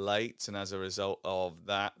late. And as a result of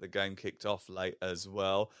that, the game kicked off late as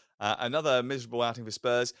well. Another miserable outing for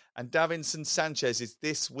Spurs. And Davinson Sanchez is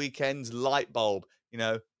this weekend's light bulb,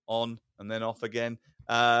 on and then off again.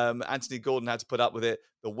 Anthony Gordon had to put up with it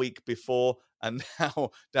the week before. And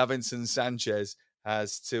now Davinson Sanchez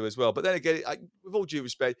has to as well. But then again, with all due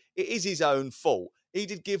respect, it is his own fault. He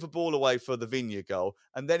did give a ball away for the Viña goal,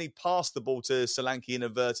 and then he passed the ball to Solanke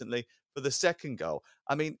inadvertently for the second goal.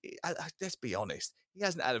 I mean, let's be honest. He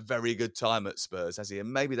hasn't had a very good time at Spurs, has he?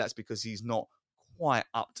 And maybe that's because he's not quite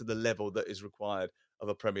up to the level that is required of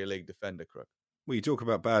a Premier League defender, Crook. Well, you talk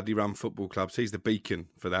about badly run football clubs. He's the beacon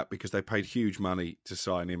for that because they paid huge money to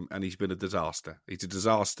sign him, and he's been a disaster. He's a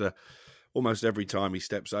disaster almost every time he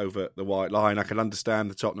steps over the white line. I can understand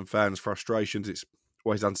the Tottenham fans' frustrations. It's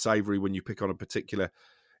always unsavoury when you pick on a particular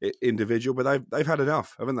individual, but they've had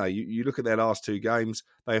enough, haven't they? You look at their last two games,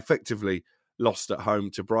 they effectively lost at home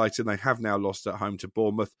to Brighton. They have now lost at home to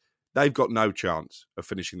Bournemouth. They've got no chance of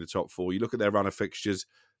finishing the top four. You look at their run of fixtures,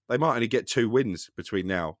 they might only get 2 wins between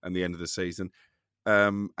now and the end of the season.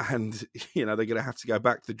 And, they're going to have to go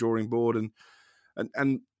back to the drawing board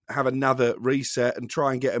and have another reset and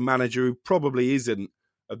try and get a manager who probably isn't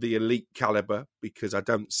of the elite calibre, because I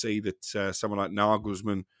don't see that someone like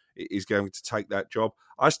Nagelsmann is going to take that job.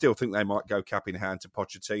 I still think they might go cap in hand to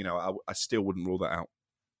Pochettino. I still wouldn't rule that out.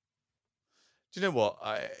 Do you know what?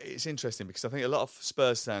 It's interesting because I think a lot of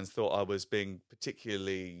Spurs fans thought I was being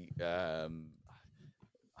particularly,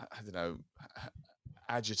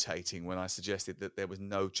 agitating when I suggested that there was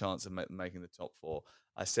no chance of making the top four.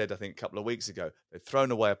 I said, I think, a couple of weeks ago, they've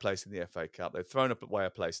thrown away a place in the FA Cup, they've thrown away a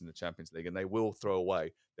place in the Champions League, and they will throw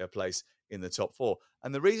away their place in the top four.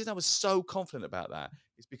 And the reason I was so confident about that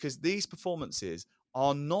is because these performances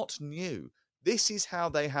are not new. This is how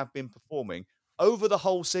they have been performing over the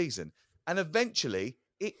whole season. And eventually,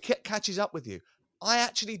 it catches up with you. I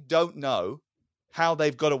actually don't know how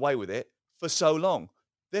they've got away with it for so long.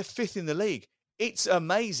 They're fifth in the league. It's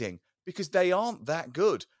amazing because they aren't that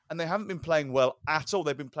good and they haven't been playing well at all.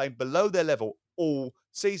 They've been playing below their level all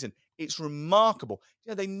season. It's remarkable.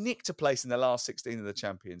 They nicked a place in the last 16 of the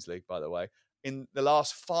Champions League, by the way, in the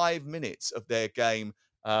last 5 minutes of their game.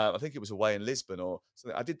 I think it was away in Lisbon or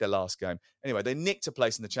something. I did their last game. Anyway, they nicked a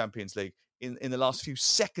place in the Champions League in the last few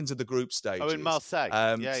seconds of the group stage. Oh, in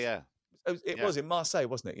Marseille. It was in Marseille,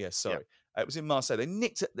 wasn't it? Yes, sorry. It was in Marseille. They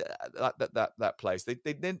nicked that place. They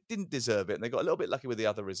didn't deserve it, and they got a little bit lucky with the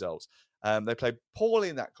other results. They played poorly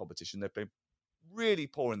in that competition. They've been really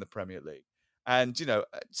poor in the Premier League. And,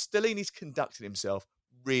 Stellini's conducted himself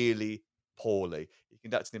really poorly. He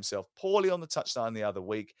conducted himself poorly on the touchline the other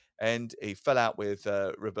week, and he fell out with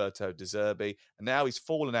Roberto De Zerbi, and now he's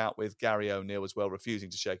fallen out with Gary O'Neill as well, refusing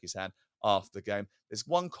to shake his hand after the game. There's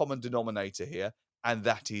one common denominator here, and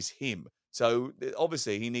that is him. So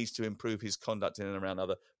obviously he needs to improve his conduct in and around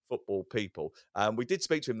other football people. We did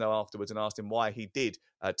speak to him though afterwards and asked him why he did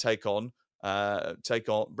bring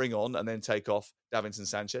on and then take off Davinson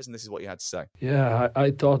Sanchez, and this is what he had to say. Yeah,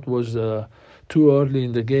 I thought it was too early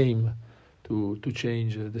in the game to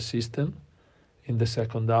change the system in the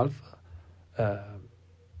second half.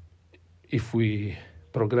 If we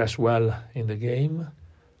progress well in the game,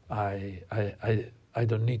 I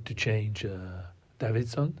don't need to change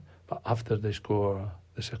Davinson. But after they score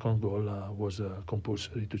the second goal, was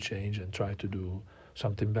compulsory to change and try to do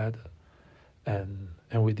something better, and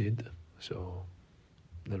we did. So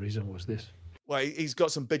the reason was this. Well, he's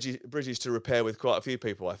got some bridges to repair with quite a few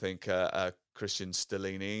people, I think, Christian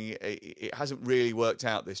Stellini. It hasn't really worked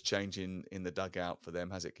out, this change in the dugout for them,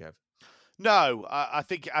 has it, Kev? No, I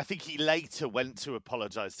think he later went to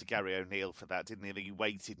apologise to Gary O'Neill for that, didn't he? He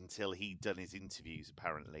waited until he'd done his interviews,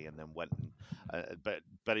 apparently, and then went.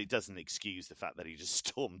 But it doesn't excuse the fact that he just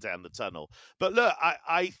stormed down the tunnel. But look,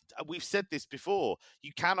 we've said this before.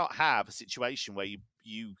 You cannot have a situation where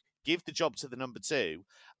you give the job to the number 2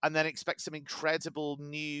 and then expect some incredible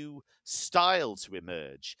new style to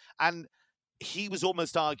emerge. And he was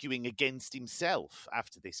almost arguing against himself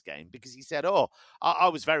after this game because he said, I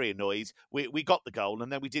was very annoyed. We got the goal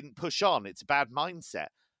and then we didn't push on. It's a bad mindset.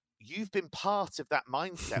 You've been part of that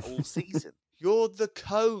mindset all season. You're the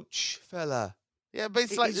coach, fella. Yeah, but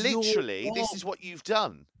it's like literally, this is what you've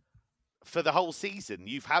done for the whole season.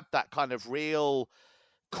 You've had that kind of real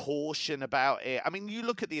caution about it. I mean, you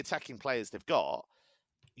look at the attacking players they've got,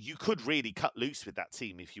 you could really cut loose with that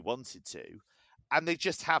team if you wanted to. And they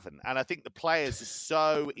just haven't. And I think the players are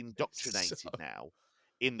so indoctrinated now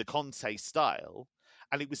in the Conte style.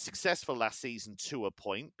 And it was successful last season to a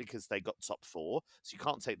point because they got top 4. So you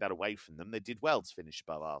can't take that away from them. They did well to finish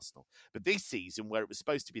above Arsenal. But this season, where it was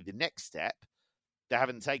supposed to be the next step, they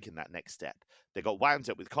haven't taken that next step. They got wound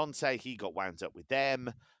up with Conte. He got wound up with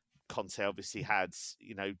them. Conte obviously had,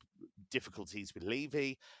 difficulties with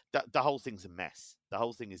Levy. The whole thing's a mess. The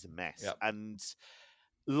whole thing is a mess. Yep. And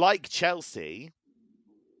like Chelsea,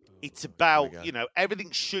 it's about,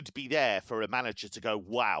 everything should be there for a manager to go,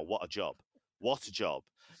 wow, what a job. What a job.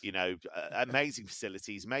 Amazing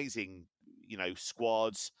facilities, amazing,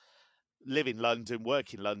 squads, live in London,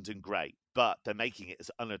 work in London, great. But they're making it as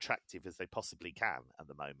unattractive as they possibly can at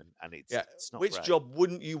the moment. And it's not Which great. job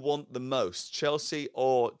wouldn't you want the most, Chelsea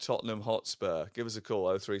or Tottenham Hotspur? Give us a call,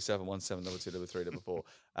 03717223344.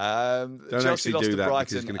 Don't Chelsea actually lost do to that Brighton,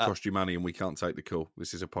 because it's going to cost you money and we can't take the call.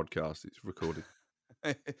 This is a podcast. It's recorded.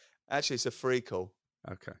 Actually, it's a free call.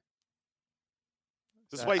 Okay.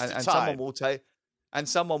 Just waste of time.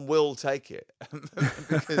 Someone will take it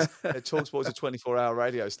because TalkSport is a 24-hour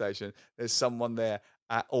radio station. There's someone there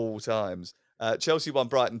at all times. Chelsea won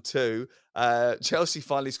Brighton 2. Chelsea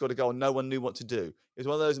finally scored a goal and no one knew what to do. It was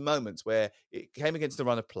one of those moments where it came against the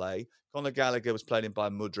run of play. Conor Gallagher was played in by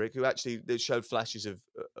Mudryk, who actually showed flashes of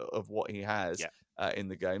what he has in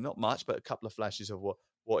the game. Not much, but a couple of flashes of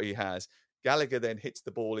what he has. Gallagher then hits the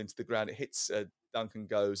ball into the ground. It hits Duncan,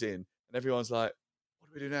 goes in. And everyone's like, what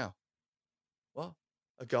do we do now? What?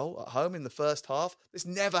 A goal at home in the first half? This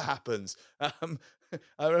never happens. I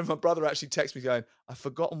remember my brother actually texted me going, I've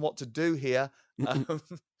forgotten what to do here.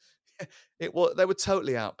 They were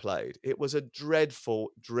totally outplayed. It was a dreadful,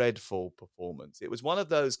 dreadful performance. It was one of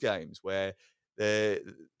those games where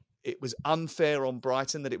it was unfair on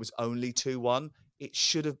Brighton that it was only 2-1. It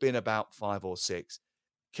should have been about 5 or 6.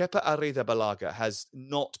 Kepa Arrizabalaga has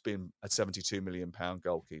not been a £72 million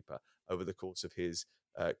goalkeeper over the course of his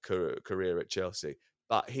career at Chelsea.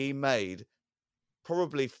 But he made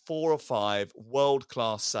probably 4 or 5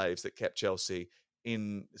 world-class saves that kept Chelsea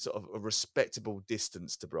in sort of a respectable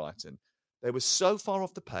distance to Brighton. They were so far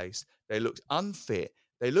off the pace. They looked unfit.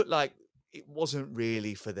 They looked like it wasn't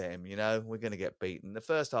really for them, We're going to get beaten. The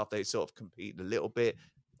first half, they sort of competed a little bit.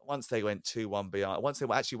 Once they went 2-1 behind, when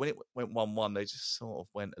it went 1-1, they just sort of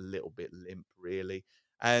went a little bit limp, really.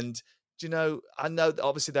 And, I know that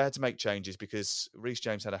obviously they had to make changes because Reece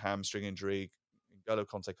James had a hamstring injury. N'Golo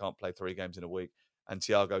Conte can't play 3 games in a week. And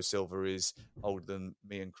Thiago Silva is older than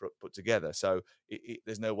me and Crook put together. So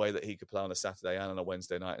there's no way that he could play on a Saturday and on a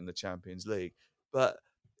Wednesday night in the Champions League. But,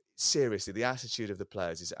 seriously, the attitude of the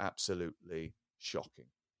players is absolutely shocking.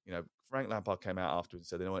 You know, Frank Lampard came out afterwards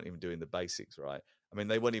and said they weren't even doing the basics right. I mean,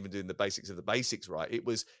 they weren't even doing the basics of the basics right. It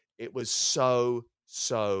was so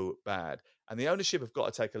bad. And the ownership have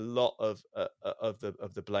got to take a lot of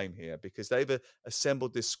the blame here, because they've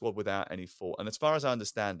assembled this squad without any fault. And as far as I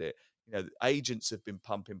understand it, you know, agents have been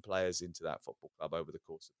pumping players into that football club over the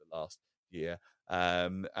course of the last year,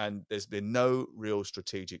 and there's been no real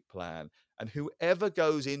strategic plan. And whoever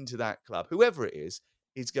goes into that club, whoever it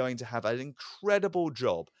is going to have an incredible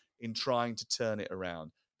job in trying to turn it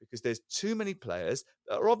around, because there's too many players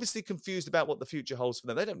that are obviously confused about what the future holds for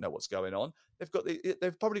them. They don't know what's going on.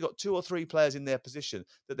 They've probably got 2 or 3 players in their position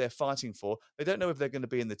that they're fighting for. They don't know if they're going to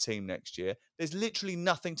be in the team next year. There's literally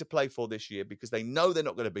nothing to play for this year, because they know they're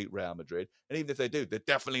not going to beat Real Madrid. And even if they do, they're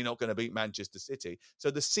definitely not going to beat Manchester City.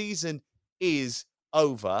 So the season is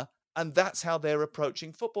over, and that's how they're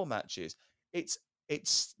approaching football matches. The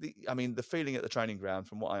feeling at the training ground,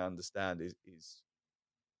 from what I understand, is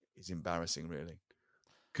embarrassing, really.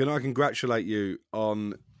 Can I congratulate you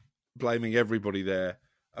on blaming everybody there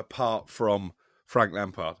apart from Frank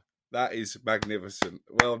Lampard? That is magnificent.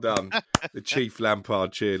 Well done, the chief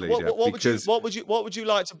Lampard cheerleader. What would you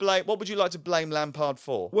like to blame? What would you like to blame Lampard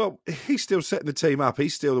for? Well, he's still setting the team up.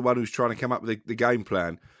 He's still the one who's trying to come up with the game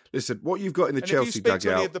plan. Listen, what you've got in the Chelsea dugout.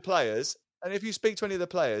 If you speak to any of the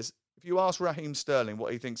players, if you ask Raheem Sterling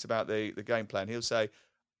what he thinks about the game plan, he'll say,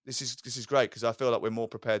 "This is great, because I feel like we're more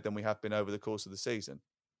prepared than we have been over the course of the season."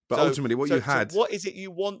 But ultimately, what is it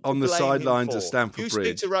you want on the sidelines at Stamford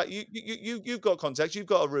Bridge? You've got context. You've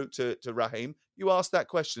got a route to Raheem. You ask that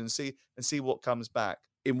question and see what comes back.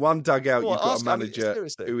 In one dugout, you've got a manager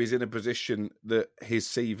who is in a position that his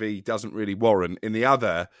CV doesn't really warrant. In the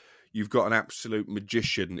other, you've got an absolute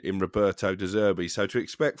magician in Roberto De Zerbi. So to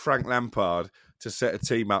expect Frank Lampard to set a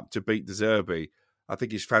team up to beat De Zerbi, I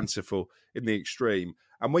think is fanciful in the extreme.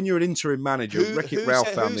 And when you're an interim manager, Wreck-It Ralph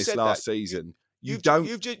found this last season. You've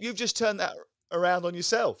just turned that around on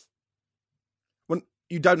yourself. When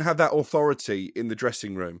you don't have that authority in the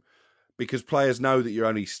dressing room, because players know that you're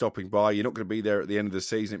only stopping by, you're not going to be there at the end of the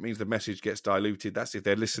season. It means the message gets diluted. That's if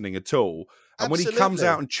they're listening at all. And when he comes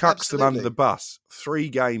out and chucks them under the bus 3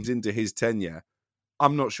 games into his tenure,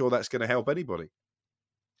 I'm not sure that's going to help anybody.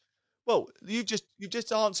 Well, you've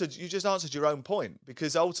just answered your own point,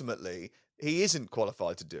 because ultimately he isn't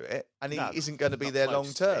qualified to do it, and he isn't going to be there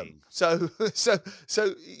long term. So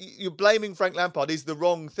you're blaming Frank Lampard is the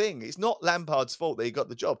wrong thing. It's not Lampard's fault that he got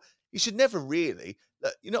the job. He should never really.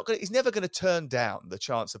 He's never going to turn down the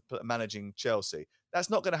chance of managing Chelsea. That's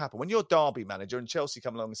not going to happen. When you're Derby manager and Chelsea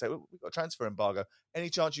come along and say, well, we've got a transfer embargo, any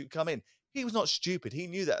chance you can come in? He was not stupid. He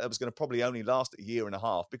knew that was going to probably only last a year and a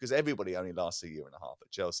half, because everybody only lasts a year and a half at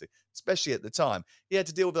Chelsea, especially at the time. He had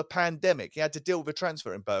to deal with a pandemic. He had to deal with a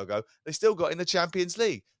transfer embargo. They still got in the Champions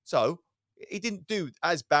League. So he didn't do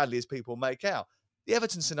as badly as people make out. The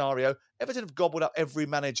Everton scenario, Everton have gobbled up every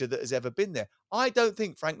manager that has ever been there. I don't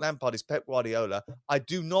think Frank Lampard is Pep Guardiola. I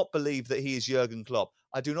do not believe that he is Jurgen Klopp.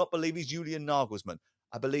 I do not believe he's Julian Nagelsmann.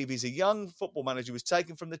 I believe he's a young football manager who was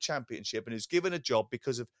taken from the Championship and who's given a job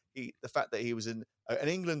because of the fact that he was an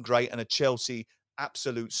England great and a Chelsea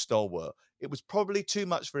absolute stalwart. It was probably too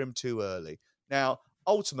much for him too early. Now,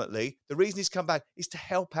 ultimately, the reason he's come back is to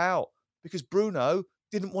help out, because Bruno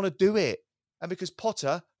didn't want to do it, and because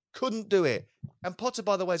Potter couldn't do it. And Potter,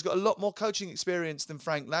 by the way, has got a lot more coaching experience than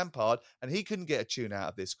Frank Lampard, and he couldn't get a tune out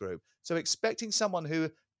of this group. So expecting someone who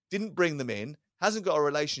didn't bring them in, hasn't got a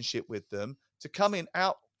relationship with them, to come in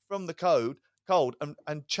out from the cold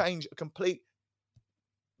and change a complete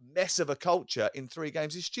mess of a culture in 3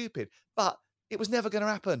 games is stupid. But it was never going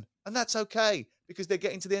to happen. And that's okay, because they're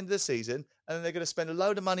getting to the end of the season and then they're going to spend a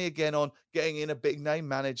load of money again on getting in a big name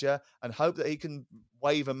manager and hope that he can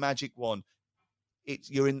wave a magic wand.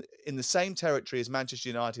 You're in the same territory as Manchester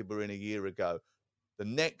United were in a year ago. The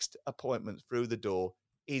next appointment through the door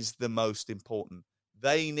is the most important.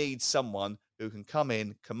 They need someone who can come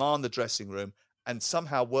in, command the dressing room, and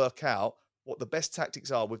somehow work out what the best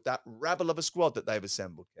tactics are with that rabble of a squad that they've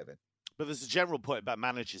assembled, Kevin. But there's a general point about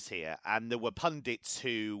managers here, and there were pundits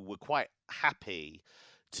who were quite happy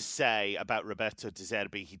to say about Roberto De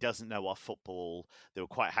Zerbi, he doesn't know our football. They were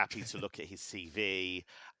quite happy to look at his CV.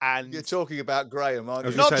 And you're talking about Graham, aren't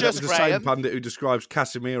you? Not just Graham. The same pundit who describes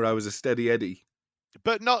Casemiro as a steady Eddie.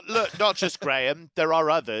 But not just Graham. There are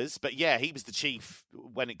others. But yeah, he was the chief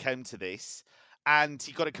when it came to this. And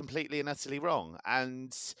he got it completely and utterly wrong.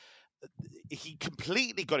 And he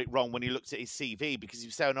completely got it wrong when he looked at his CV, because he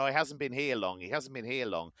was saying, no, he hasn't been here long. He's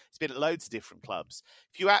been at loads of different clubs.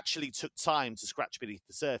 If you actually took time to scratch beneath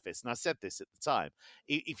the surface, and I said this at the time,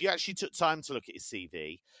 if you actually took time to look at his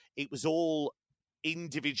CV, it was all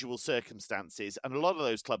individual circumstances, and a lot of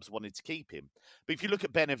those clubs wanted to keep him. But if you look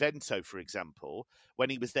at Benevento, for example, when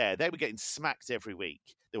he was there, they were getting smacked every week.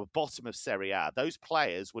 They were bottom of Serie A. Those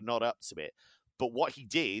players were not up to it. But what he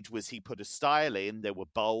did was he put a style in. They were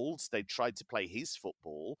bold. They tried to play his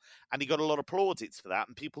football, and he got a lot of plaudits for that.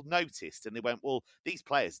 And people noticed, and they went, well, these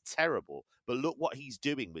players are terrible, but look what he's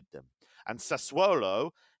doing with them. And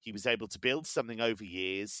Sassuolo, he was able to build something over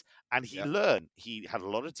years, and he learned. He had a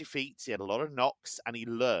lot of defeats, he had a lot of knocks, and he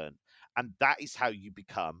learned. And that is how you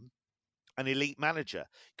become an elite manager.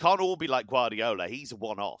 Can't all be like Guardiola. He's a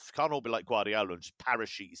one-off. Can't all be like Guardiola and just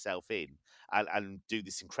parachute yourself in and do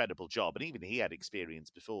this incredible job. And even he had experience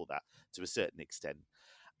before that to a certain extent.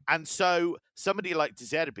 And so somebody like De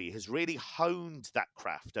Zerbi has really honed that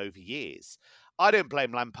craft over years. I don't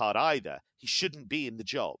blame Lampard either. He shouldn't be in the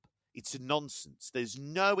job. It's a nonsense. There's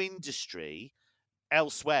no industry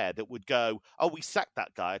elsewhere that would go, oh, we sacked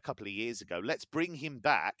that guy a couple of years ago. Let's bring him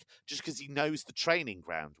back just because he knows the training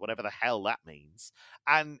ground, whatever the hell that means.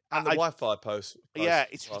 And the Wi-Fi post. Yeah,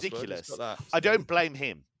 it's ridiculous. I don't blame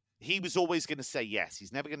him. He was always going to say yes.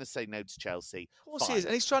 He's never going to say no to Chelsea. Of course he is,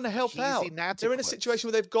 and he's trying to help out. They're in a situation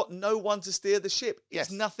where they've got no one to steer the ship.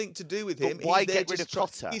 It's nothing to do with him. But why get rid of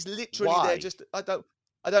Potter? He's literally there just...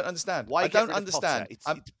 I don't understand. Why I don't understand. It's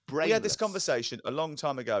we had this conversation a long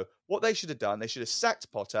time ago. What they should have done, they should have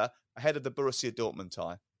sacked Potter ahead of the Borussia Dortmund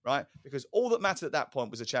tie, right? Because all that mattered at that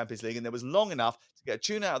point was the Champions League, and there was long enough to get a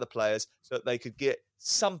tune out of the players so that they could get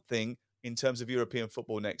something in terms of European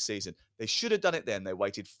football next season. They should have done it then. They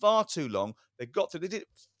waited far too long. They did it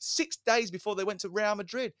 6 days before they went to Real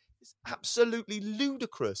Madrid. It's absolutely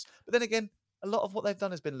ludicrous. But then again, a lot of what they've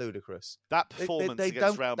done has been ludicrous. That performance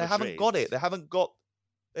against Real Madrid. They haven't got it. They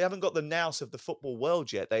haven't got the nous of the football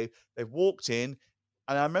world yet. They've walked in,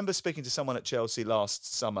 and I remember speaking to someone at Chelsea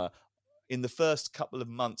last summer in the first couple of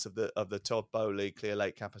months of the Todd Boehly Clear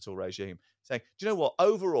Lake Capital regime, saying, do you know what?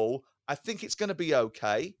 Overall, I think it's going to be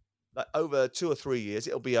okay. Like over 2 or 3 years,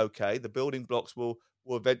 it'll be okay. The building blocks will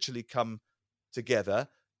eventually come together.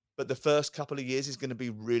 But the first couple of years is going to be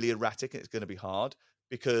really erratic, and it's going to be hard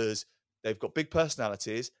because they've got big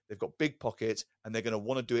personalities, they've got big pockets, and they're going to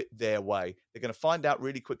want to do it their way. They're going to find out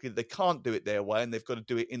really quickly that they can't do it their way, and they've got to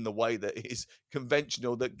do it in the way that is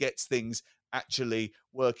conventional, that gets things actually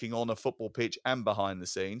working on a football pitch and behind the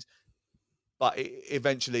scenes. But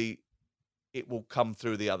eventually, it will come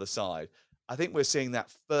through the other side. I think we're seeing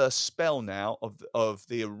that first spell now of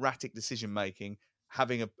the erratic decision-making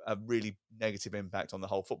having a really negative impact on the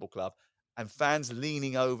whole football club, and fans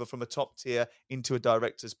leaning over from a top tier into a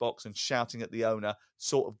director's box and shouting at the owner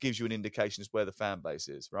sort of gives you an indication as where the fan base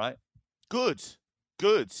is, right? Good.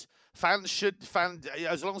 Fans,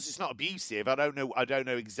 as long as it's not abusive. I don't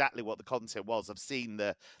know exactly what the content was. I've seen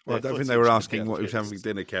the. Well, I don't think they were asking what he was having for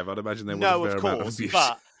dinner, Kev. I'd imagine there was a fair amount of abuse.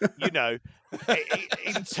 But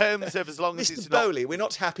in terms of as long as it's not. Bowley, we're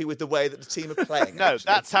not happy with the way that the team are playing. No,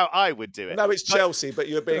 that's how I would do it. No, it's Chelsea, but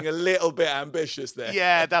you're being a little bit ambitious there.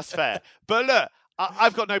 Yeah, that's fair. But look,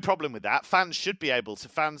 I've got no problem with that. Fans should be able to.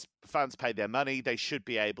 Fans pay their money. They should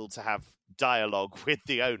be able to have dialogue with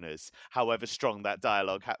the owners, however strong that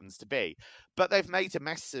dialogue happens to be. But they've made a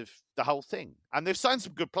mess of the whole thing. And they've signed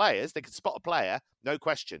some good players. They can spot a player, no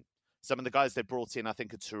question. Some of the guys they brought in, I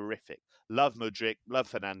think, are terrific. Love Mudryk, love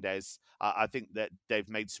Fernandes. I think that they've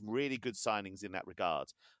made some really good signings in that regard.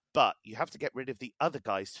 But you have to get rid of the other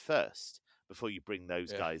guys first before you bring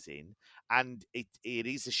those guys in. And it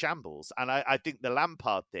is a shambles. And I think the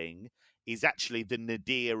Lampard thing is actually the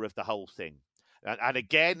nadir of the whole thing. And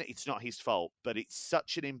again, it's not his fault, but it's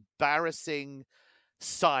such an embarrassing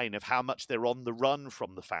sign of how much they're on the run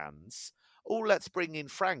from the fans. Oh, let's bring in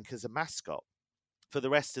Frank as a mascot for the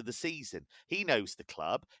rest of the season. He knows the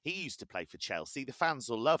club. He used to play for Chelsea. The fans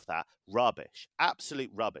will love that. Rubbish. Absolute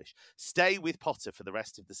rubbish. Stay with Potter for the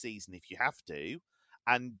rest of the season if you have to,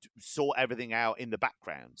 and sort everything out in the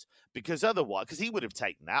background. Because otherwise, because he would have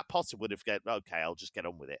taken that, Potter would have gone, okay, I'll just get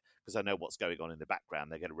on with it because I know what's going on in the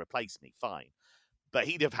background. They're going to replace me, fine. But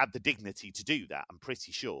he'd have had the dignity to do that, I'm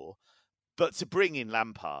pretty sure. But to bring in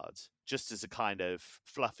Lampard just as a kind of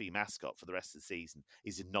fluffy mascot for the rest of the season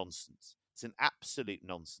is a nonsense. It's an absolute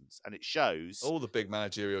nonsense. And it shows... All the big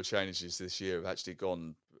managerial changes this year have actually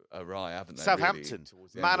gone awry, haven't they? Southampton,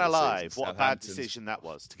 really, man alive. What a bad decision that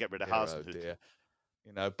was to get rid of Hasenhüttl.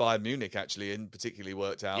 You know, Bayern Munich actually particularly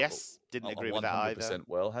worked out. Yes, didn't agree with that 100% either.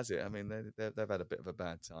 well, has it? I mean, they've had a bit of a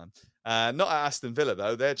bad time. Not at Aston Villa,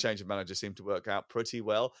 though. Their change of manager seemed to work out pretty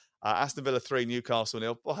well. Aston Villa 3, Newcastle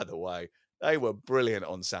 0. By the way, they were brilliant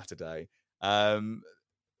on Saturday.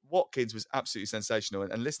 Watkins was absolutely sensational.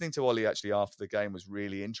 And listening to Ollie actually after the game was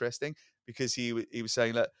really interesting because he was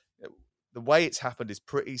saying that the way it's happened is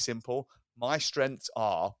pretty simple. My strengths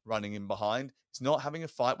are running in behind. It's not having a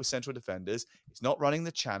fight with central defenders. It's not running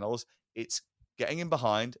the channels. It's getting in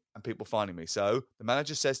behind and people finding me. So the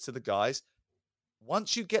manager says to the guys,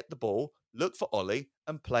 once you get the ball, look for Ollie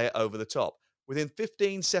and play it over the top. Within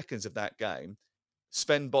 15 seconds of that game,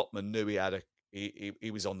 Sven Botman knew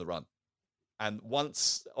he was on the run. And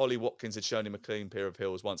once Ollie Watkins had shown him a clean pair of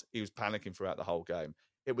heels once, he was panicking throughout the whole game.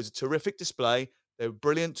 It was a terrific display. They were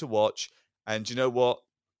brilliant to watch. And you know what?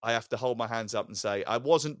 I have to hold my hands up and say I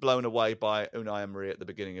wasn't blown away by Unai Emery at the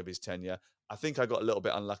beginning of his tenure. I think I got a little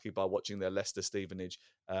bit unlucky by watching their Leicester Stevenage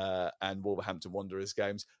and Wolverhampton Wanderers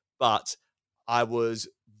games. But I was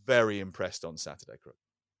very impressed on Saturday, Crook.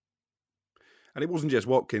 And it wasn't just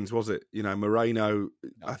Watkins, was it? You know, Moreno,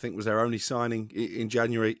 I think, was their only signing in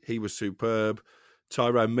January. He was superb.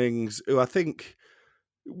 Tyrone Mings, who I think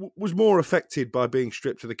was more affected by being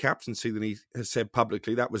stripped of the captaincy than he has said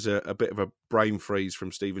publicly. That was a bit of a brain freeze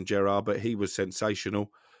from Steven Gerrard, but he was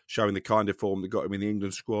sensational, showing the kind of form that got him in the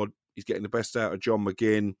England squad. He's getting the best out of John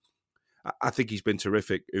McGinn. I think he's been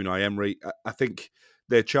terrific, Unai Emery. I think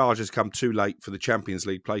their charge has come too late for the Champions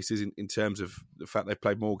League places in terms of the fact they've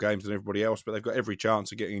played more games than everybody else, but they've got every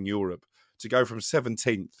chance of getting in Europe. To go from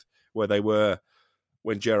 17th, where they were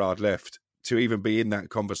when Gerrard left, to even be in that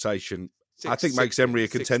conversation, I think makes Emery a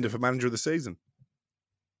contender 16th. For manager of the season.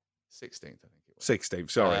 16th, I think it was.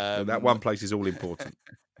 16th, sorry. That one place is all important.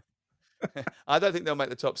 I don't think they'll make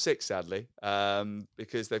the top 6, sadly,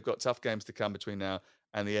 because they've got tough games to come between now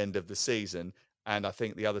and the end of the season. And I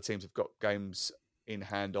think the other teams have got games in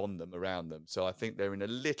hand on them, around them. So I think they're in a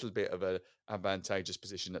little bit of an advantageous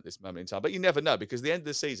position at this moment in time. But you never know, because the end of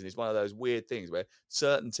the season is one of those weird things where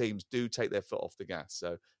certain teams do take their foot off the gas.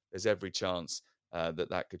 So there's every chance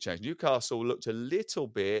that could change. Newcastle looked a little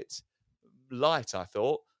bit light, I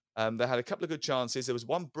thought. They had a couple of good chances. There was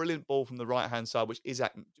one brilliant ball from the right-hand side, which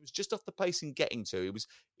was just off the pace in getting to.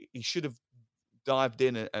 He should have dived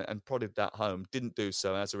in and prodded that home. Didn't do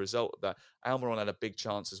so. As a result of that, Almiron had a big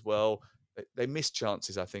chance as well. They missed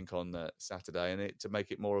chances, I think, on Saturday, and to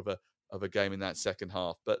make it more of a game in that second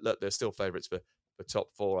half. But look, they're still favourites for top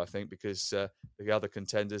 4, I think, because the other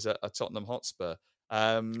contenders are Tottenham Hotspur.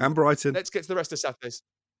 And Brighton. Let's get to the rest of Saturday's.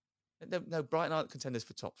 No, Brighton aren't contenders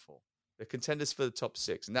for top 4. They're contenders for the top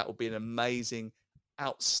 6, and that will be an amazing,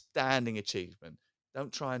 outstanding achievement.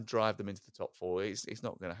 Don't try and drive them into the top 4. It's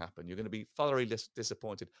not going to happen. You're going to be thoroughly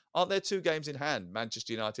disappointed. Aren't there 2 games in hand,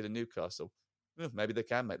 Manchester United and Newcastle? Maybe they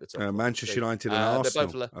can make the top 4. Manchester United and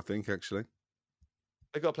Arsenal, I think, actually.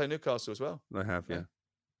 They've got to play Newcastle as well. They have, yeah.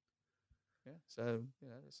 Yeah, so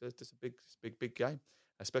it's a big game,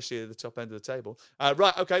 especially at the top end of the table.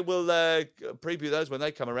 Right, okay, we'll preview those when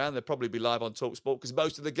they come around. They'll probably be live on TalkSport because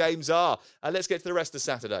most of the games are. Let's get to the rest of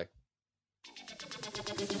Saturday.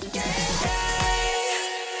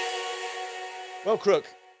 Well, Crook,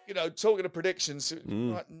 talking of predictions,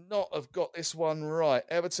 might not have got this one right.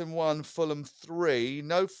 Everton 1, Fulham 3.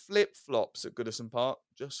 No flip-flops at Goodison Park,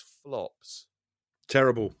 just flops.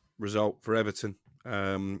 Terrible result for Everton.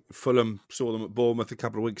 Fulham saw them at Bournemouth a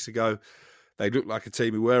couple of weeks ago. They looked like a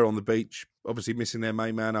team who were on the beach, obviously missing their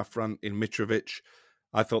main man up front in Mitrovic.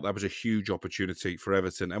 I thought that was a huge opportunity for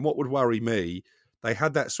Everton. And what would worry me, they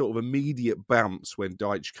had that sort of immediate bounce when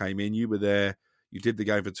Deitch came in. You were there. You did the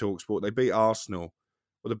game for TalkSport. They beat Arsenal.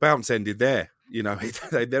 Well, the bounce ended there.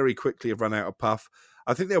 They very quickly have run out of puff.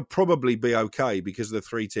 I think they'll probably be okay because of the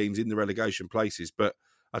 3 teams in the relegation places. But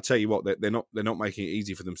I tell you what, they're not making it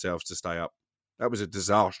easy for themselves to stay up. That was a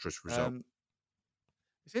disastrous result.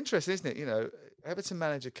 It's interesting, isn't it? Everton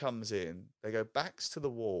manager comes in, they go backs to the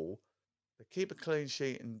wall, they keep a clean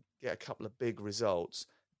sheet and get a couple of big results,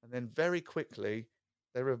 and then very quickly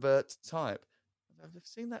they revert to type. I've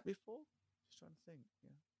seen that before. Just trying to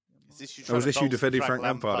think. Was this you defending Frank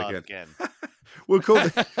Lampard again? We'll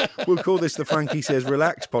call this the Frankie Says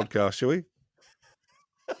Relax podcast, shall we?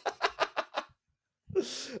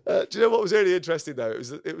 Do you know what was really interesting though?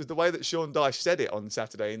 It was the way that Sean Dyche said it on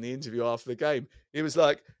Saturday in the interview after the game. He was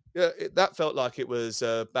like, "Yeah, that felt like it was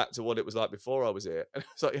back to what it was like before I was here." And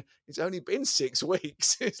it's like, it's only been 6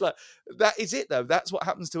 weeks. It's like that is it though. That's what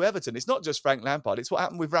happens to Everton. It's not just Frank Lampard. It's what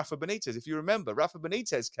happened with Rafa Benitez. If you remember, Rafa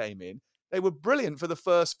Benitez came in. They were brilliant for the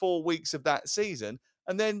first 4 weeks of that season,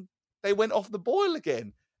 and then they went off the boil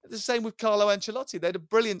again. The same with Carlo Ancelotti. They had a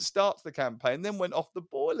brilliant start to the campaign, then went off the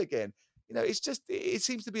boil again. It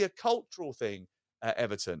seems to be a cultural thing at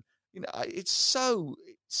Everton. It's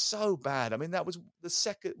so bad. I mean, that was the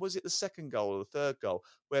second goal or the third goal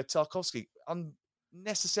where Tarkowski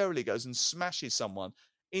unnecessarily goes and smashes someone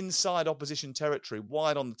inside opposition territory,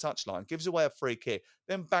 wide on the touchline, gives away a free kick,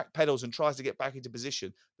 then backpedals and tries to get back into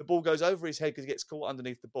position. The ball goes over his head because he gets caught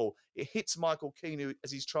underneath the ball. It hits Michael Keane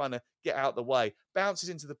as he's trying to get out the way, bounces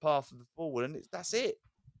into the path of the forward, and that's it.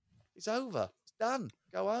 It's over. It's done.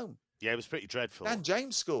 Go home. Yeah, it was pretty dreadful. Dan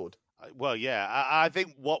James scored. Well, yeah. I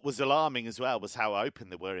think what was alarming as well was how open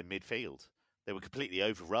they were in midfield. They were completely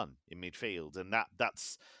overrun in midfield, and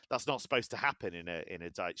that's not supposed to happen in a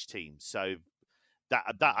Dyche team. So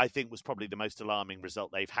that I think was probably the most alarming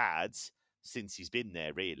result they've had since he's been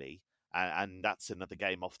there, really. And that's another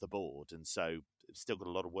game off the board, and so still got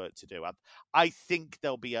a lot of work to do. I think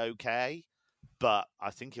they'll be okay, but I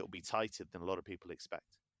think it'll be tighter than a lot of people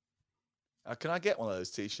expect. Can I get one of those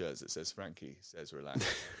T-shirts that says Frankie says relax?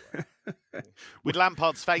 With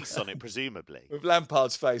Lampard's face on it, presumably. With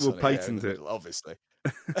Lampard's face on it. We'll patent it. Obviously.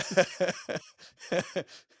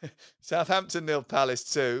 Southampton 0, Palace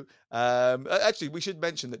 2. Actually, we should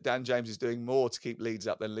mention that Dan James is doing more to keep Leeds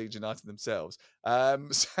up than Leeds United themselves.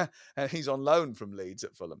 And he's on loan from Leeds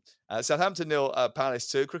at Fulham. Southampton 0, Palace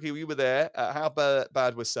 2. Crookie, you were there. How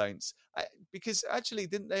bad were Saints? Because actually,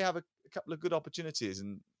 didn't they have a couple of good opportunities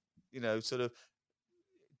and sort of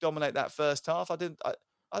dominate that first half?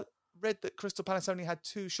 I read that Crystal Palace only had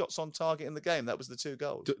 2 shots on target in the game. That was the 2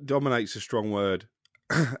 goals. Dominate's a strong word.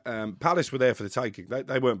 Palace were there for the taking.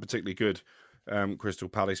 They weren't particularly good, Crystal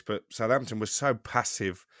Palace, but Southampton was so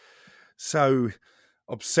passive, so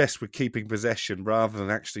obsessed with keeping possession rather than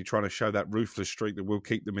actually trying to show that ruthless streak that will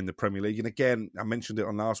keep them in the Premier League. And again, I mentioned it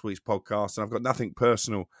on last week's podcast, and I've got nothing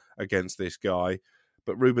personal against this guy,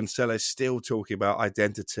 but Ruben Selles still talking about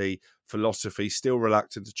identity, philosophy, still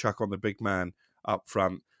reluctant to chuck on the big man up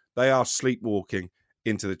front. They are sleepwalking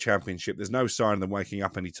into the Championship. There's no sign of them waking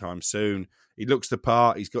up anytime soon. He looks the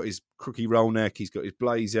part. He's got his crooky roll neck. He's got his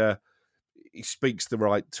blazer. He speaks the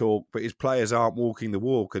right talk, but his players aren't walking the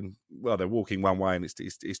walk. And well, they're walking one way, and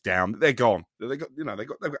it's down. They're gone. They've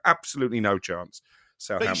got absolutely no chance.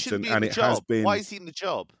 Southampton, and it has been. Why is he in the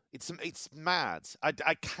job? It's mad.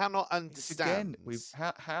 I cannot understand.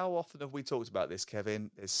 Again, how often have we talked about this,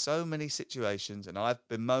 Kevin? There's so many situations, and I've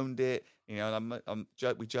bemoaned it. And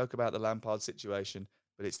we joke about the Lampard situation,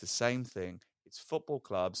 but it's the same thing. It's football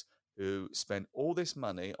clubs who spend all this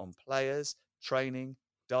money on players, training,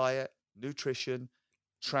 diet, nutrition,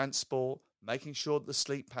 transport, making sure that the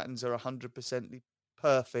sleep patterns are 100%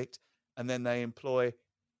 perfect, and then they employ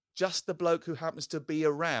just the bloke who happens to be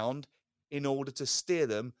around in order to steer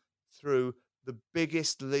them through the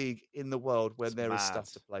biggest league in the world where there is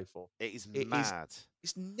stuff to play for. It is mad.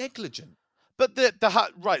 It's negligent. But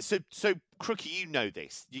right, so Crookie, you know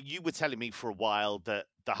this. You were telling me for a while that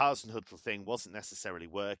the Hasenhüttl thing wasn't necessarily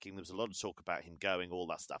working. There was a lot of talk about him going, all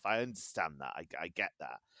that stuff. I understand that. I get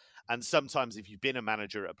that. And sometimes if you've been a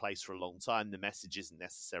manager at a place for a long time, the message isn't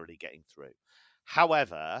necessarily getting through.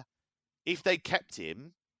 However, if they kept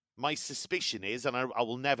him, my suspicion is, and I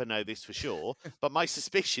will never know this for sure, but my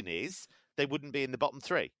suspicion is they wouldn't be in the bottom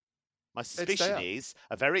 3. My suspicion is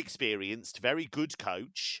a very experienced, very good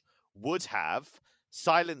coach would have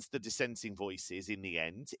silenced the dissenting voices in the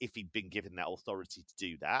end if he'd been given that authority to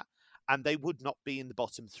do that, and they would not be in the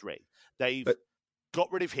bottom 3. They've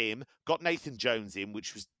got rid of him, got Nathan Jones in,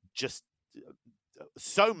 which was just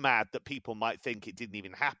so mad that people might think it didn't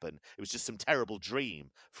even happen. It was just some terrible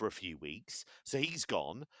dream for a few weeks. So he's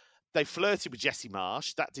gone. They flirted with Jesse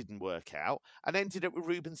Marsch. That didn't work out. And ended up with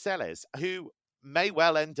Ruben Selles, who may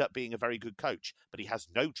well end up being a very good coach, but he has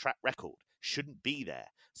no track record. Shouldn't be there.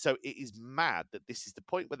 So it is mad that this is the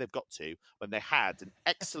point where they've got to when they had an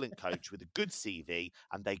excellent coach with a good CV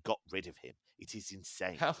and they got rid of him. It is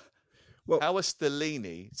insane. How are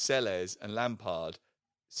Stellini, Selles and Lampard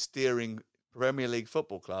steering Premier League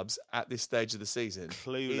football clubs at this stage of the season?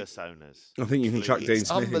 Clueless owners. I think you can chuck Dean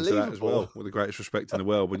Smith into that as well, with the greatest respect in the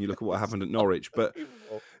world, when you look at what happened at Norwich. But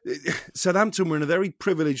Southampton were in a very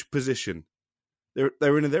privileged position.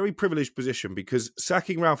 They're in a very privileged position because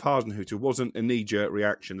sacking Ralph Hasenhüttl wasn't a knee-jerk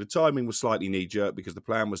reaction. The timing was slightly knee-jerk because the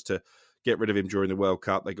plan was to get rid of him during the World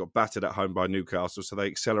Cup. They got battered at home by Newcastle, so they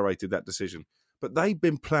accelerated that decision. But they've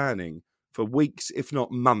been planning for weeks, if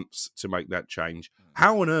not months, to make that change.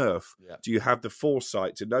 How on earth do you have the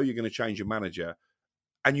foresight to know you're going to change your manager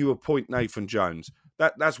and you appoint Nathan Jones?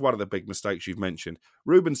 That's one of the big mistakes you've mentioned.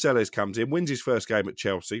 Ruben Selles comes in, wins his first game at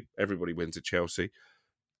Chelsea. Everybody wins at Chelsea.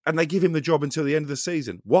 And they give him the job until the end of the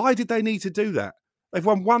season. Why did they need to do that? They've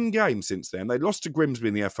won one game since then. They lost to Grimsby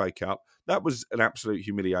in the FA Cup. That was an absolute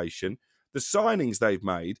humiliation. The signings they've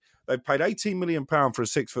made, they've paid £18 million for a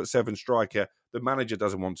 6'7" striker the manager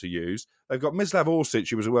doesn't want to use. They've got Mislav Orsic,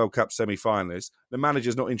 who was a World Cup semi-finalist. The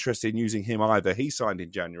manager's not interested in using him either. He signed in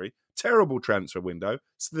January. Terrible transfer window.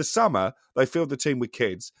 So the summer, they filled the team with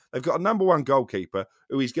kids. They've got a number one goalkeeper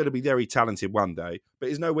who is going to be very talented one day, but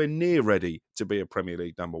is nowhere near ready to be a Premier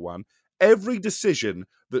League number one. Every decision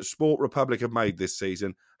that Sport Republic have made this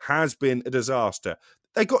season has been a disaster.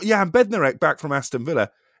 They got Jan Bednarek back from Aston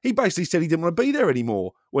Villa. He basically said he didn't want to be there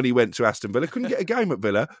anymore when he went to Aston Villa. Couldn't get a game at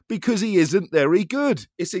Villa because he isn't very good.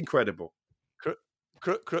 It's incredible.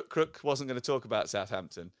 Crook wasn't going to talk about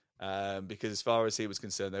Southampton because as far as he was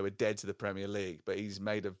concerned, they were dead to the Premier League. But he's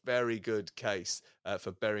made a very good case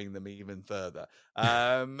for burying them even further.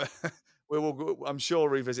 We will, I'm sure,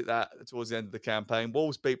 revisit that towards the end of the campaign.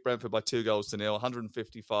 Wolves beat Brentford by 2-0,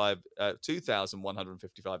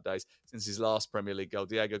 2,155 days since his last Premier League goal.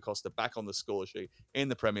 Diego Costa back on the score sheet in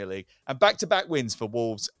the Premier League. And back-to-back wins for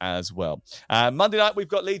Wolves as well. Monday night, we've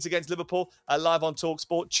got Leeds against Liverpool, live on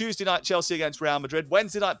TalkSport. Tuesday night, Chelsea against Real Madrid.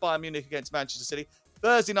 Wednesday night, Bayern Munich against Manchester City.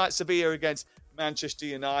 Thursday night, Sevilla against Manchester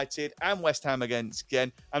United and West Ham against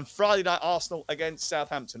Genk. And Friday night, Arsenal against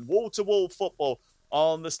Southampton. Wall-to-wall football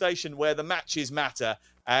on the station where the matches matter.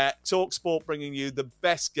 TalkSport bringing you the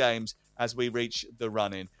best games as we reach the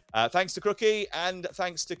run-in. Thanks to Crookie and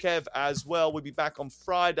thanks to Kev as well. We'll be back on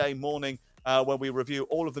Friday morning when we review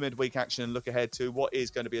all of the midweek action and look ahead to what is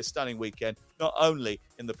going to be a stunning weekend, not only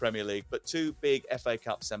in the Premier League, but two big FA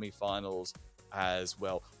Cup semi-finals as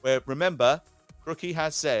well. Where, remember, Crookie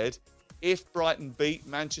has said if Brighton beat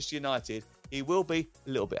Manchester United, he will be a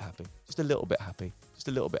little bit happy. Just a little bit happy. Just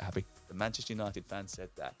a little bit happy. The Manchester United fan said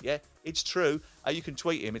that. Yeah, it's true. You can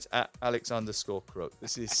tweet him. It's at Alex_Crook.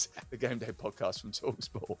 This is the Game Day podcast from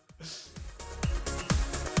TalkSport.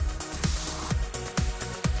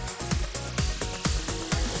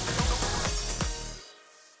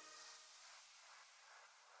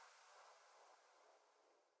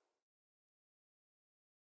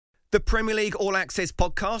 The Premier League All Access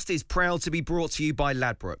podcast is proud to be brought to you by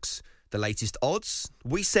Ladbrokes. The latest odds,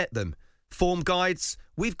 we set them. Form guides,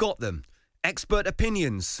 we've got them. Expert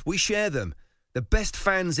opinions, we share them. The best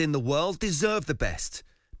fans in the world deserve the best.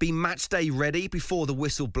 Be match day ready before the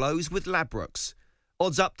whistle blows with Ladbrokes.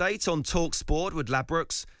 Odds update on TalkSport with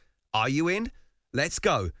Ladbrokes. Are you in? Let's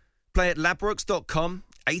go. Play at ladbrokes.com.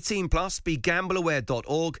 18 plus.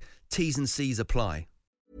 BeGambleAware.org. T's and C's apply.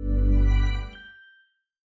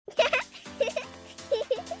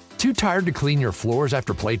 Too tired to clean your floors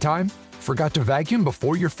after playtime? Forgot to vacuum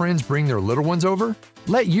before your friends bring their little ones over?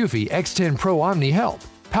 Let Eufy X10 Pro Omni help.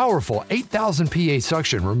 Powerful 8,000 PA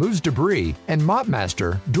suction removes debris, and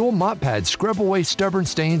MopMaster dual mop pads scrub away stubborn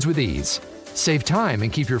stains with ease. Save time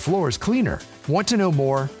and keep your floors cleaner. Want to know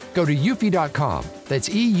more? Go to eufy.com, that's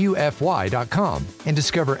EUFY.com, and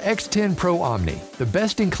discover X10 Pro Omni, the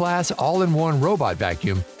best-in-class all-in-one robot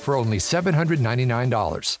vacuum for only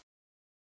 $799.